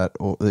about that,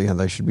 or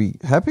they should be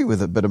happy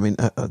with it. But I mean,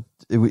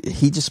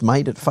 he just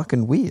made it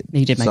fucking weird.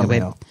 He did make somehow.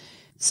 it weird.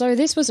 So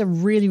this was a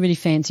really, really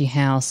fancy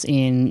house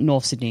in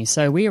North Sydney.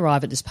 So we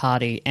arrive at this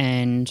party,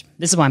 and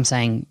this is why I'm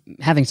saying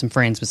having some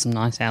friends with some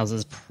nice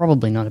houses is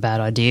probably not a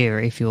bad idea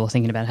if you're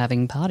thinking about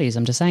having parties.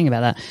 I'm just saying about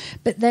that.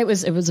 But it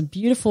was a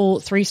beautiful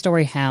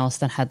 3-story house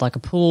that had like a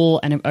pool,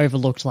 and it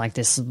overlooked like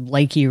this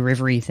lakey,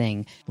 rivery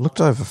thing.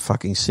 Looked over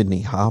fucking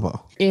Sydney Harbour.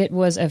 It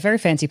was a very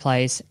fancy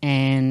place,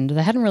 and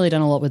they hadn't really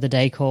done a lot with the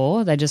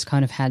decor. They just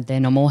kind of had their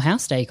normal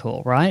house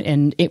decor, right?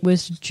 And it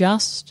was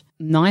just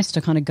nice to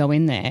kind of go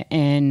in there.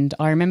 And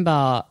I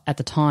remember at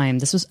the time,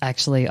 this was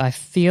actually, I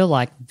feel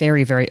like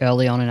very, very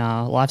early on in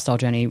our lifestyle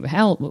journey.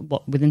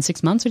 Within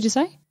 6 months, would you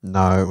say?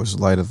 No, it was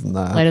later than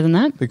that. Later than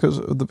that? Because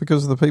of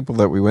the people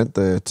that we went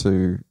there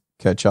to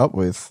catch up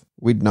with,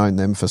 we'd known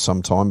them for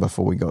some time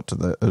before we got to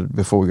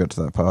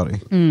that party.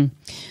 Mm.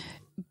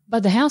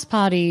 But the house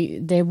party,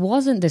 there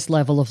wasn't this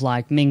level of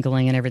like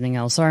mingling and everything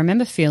else. So I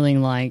remember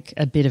feeling like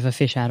a bit of a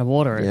fish out of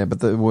water. Yeah, but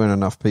there weren't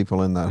enough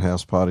people in that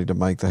house party to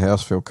make the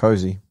house feel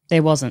cozy.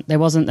 There wasn't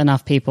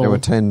enough people. There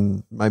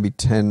were maybe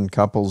 10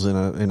 couples in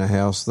a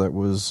house that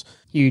was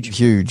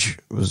huge.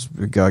 It was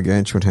a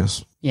gargantuan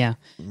house. Yeah.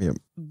 Yep.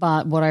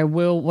 But what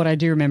I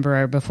do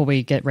remember before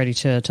we get ready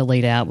to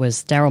lead out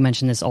was Daryl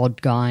mentioned this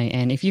odd guy.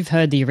 And if you've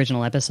heard the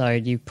original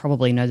episode, you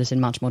probably know this in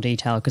much more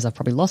detail because I've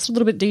probably lost a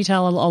little bit of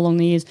detail along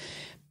the years.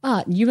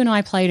 But you and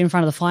I played in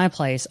front of the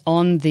fireplace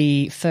on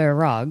the fur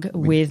rug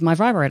with my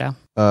vibrator.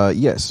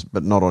 Yes,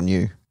 but not on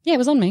you. Yeah, it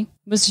was on me.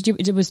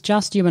 It was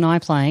just you and I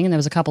playing, and there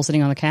was a couple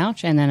sitting on the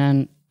couch, and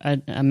then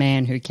a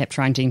man who kept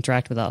trying to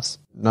interact with us.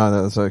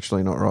 No, that's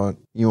actually not right.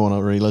 You want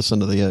to re-listen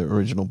to the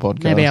original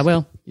podcast? Maybe I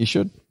will. You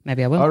should.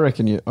 Maybe I will. I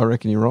reckon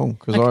you're wrong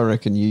because Okay. I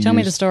reckon you. Tell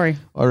me the story.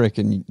 I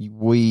reckon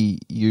we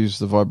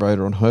used the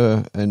vibrator on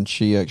her, and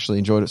she actually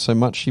enjoyed it so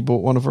much she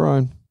bought one of her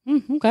own.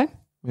 Okay.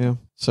 Yeah.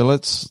 So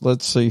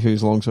let's see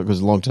who's long-term,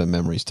 because long-term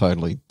memory is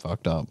totally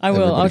fucked up. I will.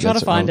 Everybody I'll try to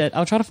gets find wrong. it.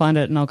 I'll try to find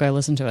it, and I'll go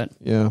listen to it.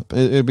 Yeah,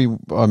 it'd be.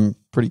 I'm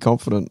pretty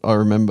confident. I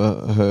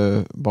remember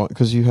her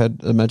because you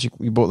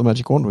bought the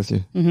magic wand with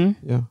you.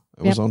 Mm-hmm. Yeah,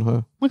 it was on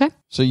her. Okay.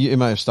 So it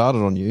may have started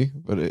on you,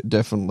 but it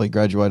definitely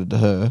graduated to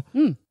her,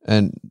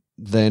 and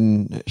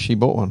then she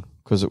bought one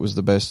because it was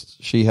the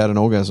best. She had an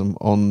orgasm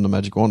on the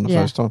magic wand the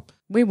first time.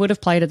 We would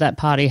have played at that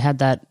party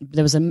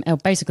there was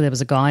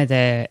a guy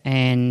there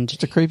and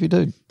Just a creepy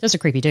dude. Just a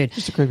creepy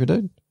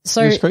dude.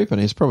 So he was creeping.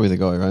 He's probably the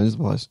guy who owns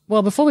the place.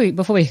 Well, before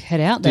we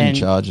head out, Didn't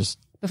charge us.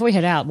 Before we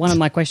head out, one of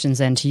my questions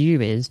then to you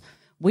is: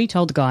 we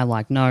told the guy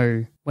like,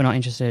 no, we're not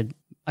interested,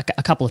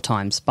 a couple of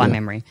times by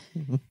memory.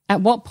 Mm-hmm.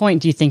 At what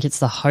point do you think it's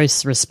the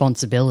host's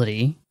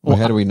responsibility? Well,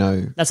 how do we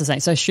know? That's the same.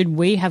 So should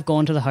we have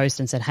gone to the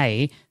host and said,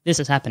 hey, this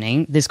is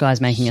happening. This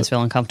guy's making us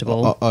feel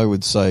uncomfortable. I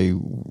would say,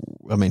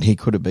 I mean, he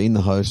could have been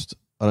the host.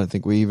 I don't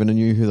think we even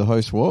knew who the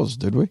host was,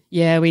 did we?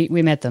 Yeah, we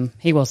met them.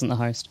 He wasn't the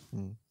host.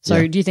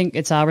 So do you think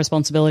it's our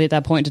responsibility at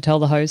that point to tell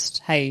the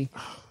host, hey,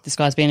 this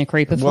guy's being a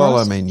creeper for us? Well,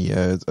 I mean,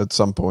 yeah, at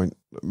some point.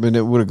 I mean,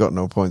 it would have gotten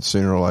to a point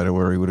sooner or later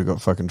where he would have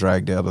got fucking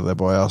dragged out of there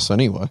by us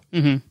anyway.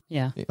 Mm-hmm.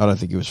 Yeah. I don't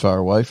think he was far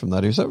away from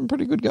that. He was having a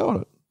pretty good go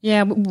at it.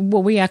 Yeah,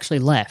 well, we actually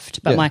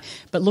left. But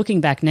but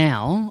looking back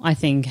now, I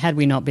think had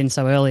we not been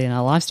so early in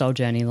our lifestyle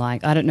journey,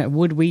 like, I don't know,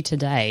 would we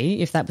today,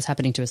 if that was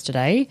happening to us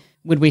today,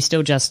 would we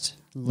still just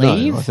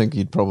leave? No, I think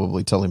you'd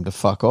probably tell him to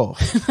fuck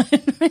off.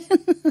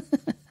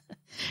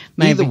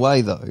 Maybe. Either way,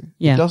 though,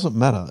 it doesn't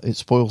matter. It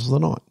spoils the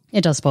night.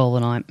 It does spoil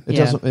the night. It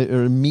doesn't. It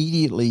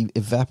immediately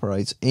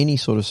evaporates any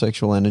sort of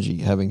sexual energy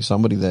having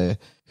somebody there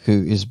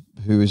who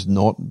is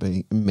not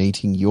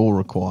meeting your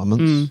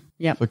requirements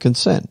for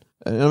consent.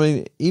 And I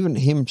mean, even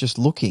him just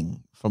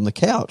looking from the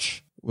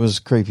couch was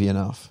creepy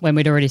enough. When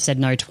we'd already said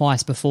no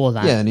twice before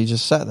that. Yeah, and he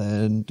just sat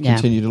there and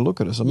continued to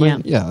look at us. I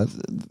mean,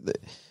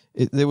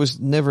 there was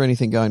never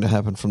anything going to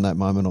happen from that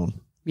moment on.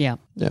 Yeah.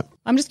 Yeah.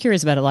 I'm just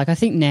curious about it. Like, I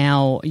think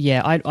now,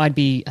 I'd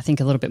be, I think,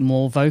 a little bit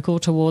more vocal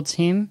towards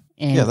him.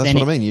 And yeah, that's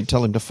what I mean. You'd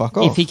tell him to fuck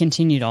off. If he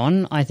continued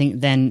on, I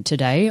think then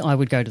today I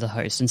would go to the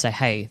host and say,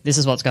 hey, this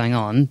is what's going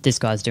on. This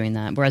guy's doing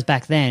that. Whereas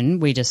back then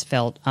we just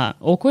felt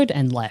awkward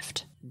and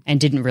left and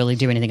didn't really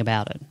do anything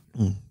about it.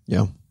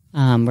 Yeah.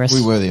 Whereas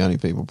we were the only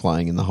people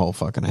playing in the whole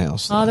fucking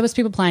house. Oh, there was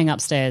people playing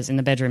upstairs in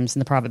the bedrooms, in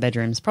the private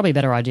bedrooms. Probably a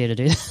better idea to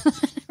do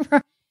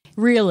that.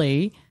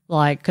 Really,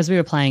 like, because we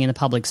were playing in the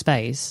public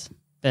space,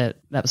 but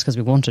that was because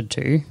we wanted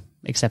to,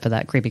 except for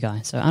that creepy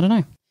guy. So I don't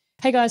know.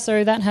 Hey guys,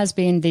 so that has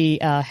been the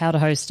how to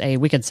host a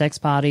wicked sex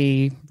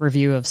party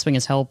review of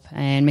Swingers Help,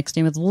 and mixed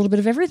in with a little bit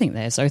of everything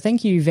there. So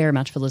thank you very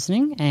much for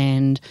listening,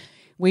 and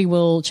we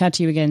will chat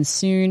to you again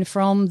soon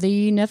from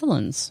the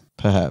Netherlands.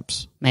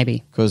 Perhaps.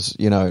 Maybe. Because,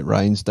 you know, it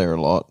rains there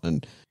a lot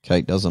and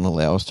Kate doesn't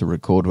allow us to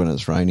record when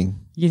it's raining.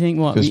 You think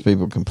what? Because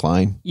people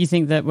complain. You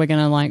think that we're going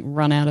to like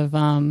run out of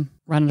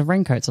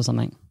raincoats or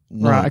something?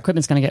 No. Or our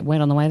equipment's going to get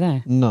wet on the way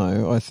there?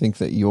 No, I think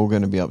that you're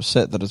going to be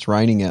upset that it's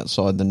raining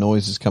outside. The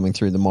noise is coming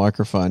through the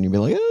microphone. You'll be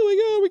like, oh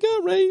my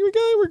God, we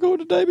can't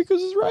record today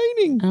because it's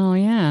raining. Oh,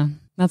 yeah.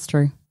 That's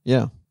true.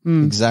 Yeah,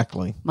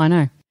 exactly. I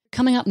know.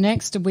 Coming up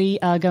next, we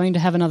are going to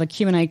have another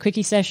Q&A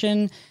quickie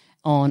session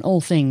on all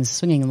things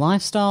swinging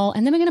lifestyle,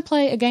 and then we're going to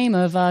play a game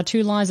of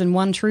 2 lies and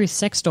 1 truth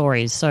sex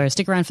stories. So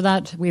stick around for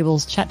that. We will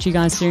chat to you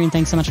guys soon.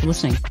 Thanks so much for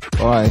listening.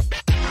 Bye.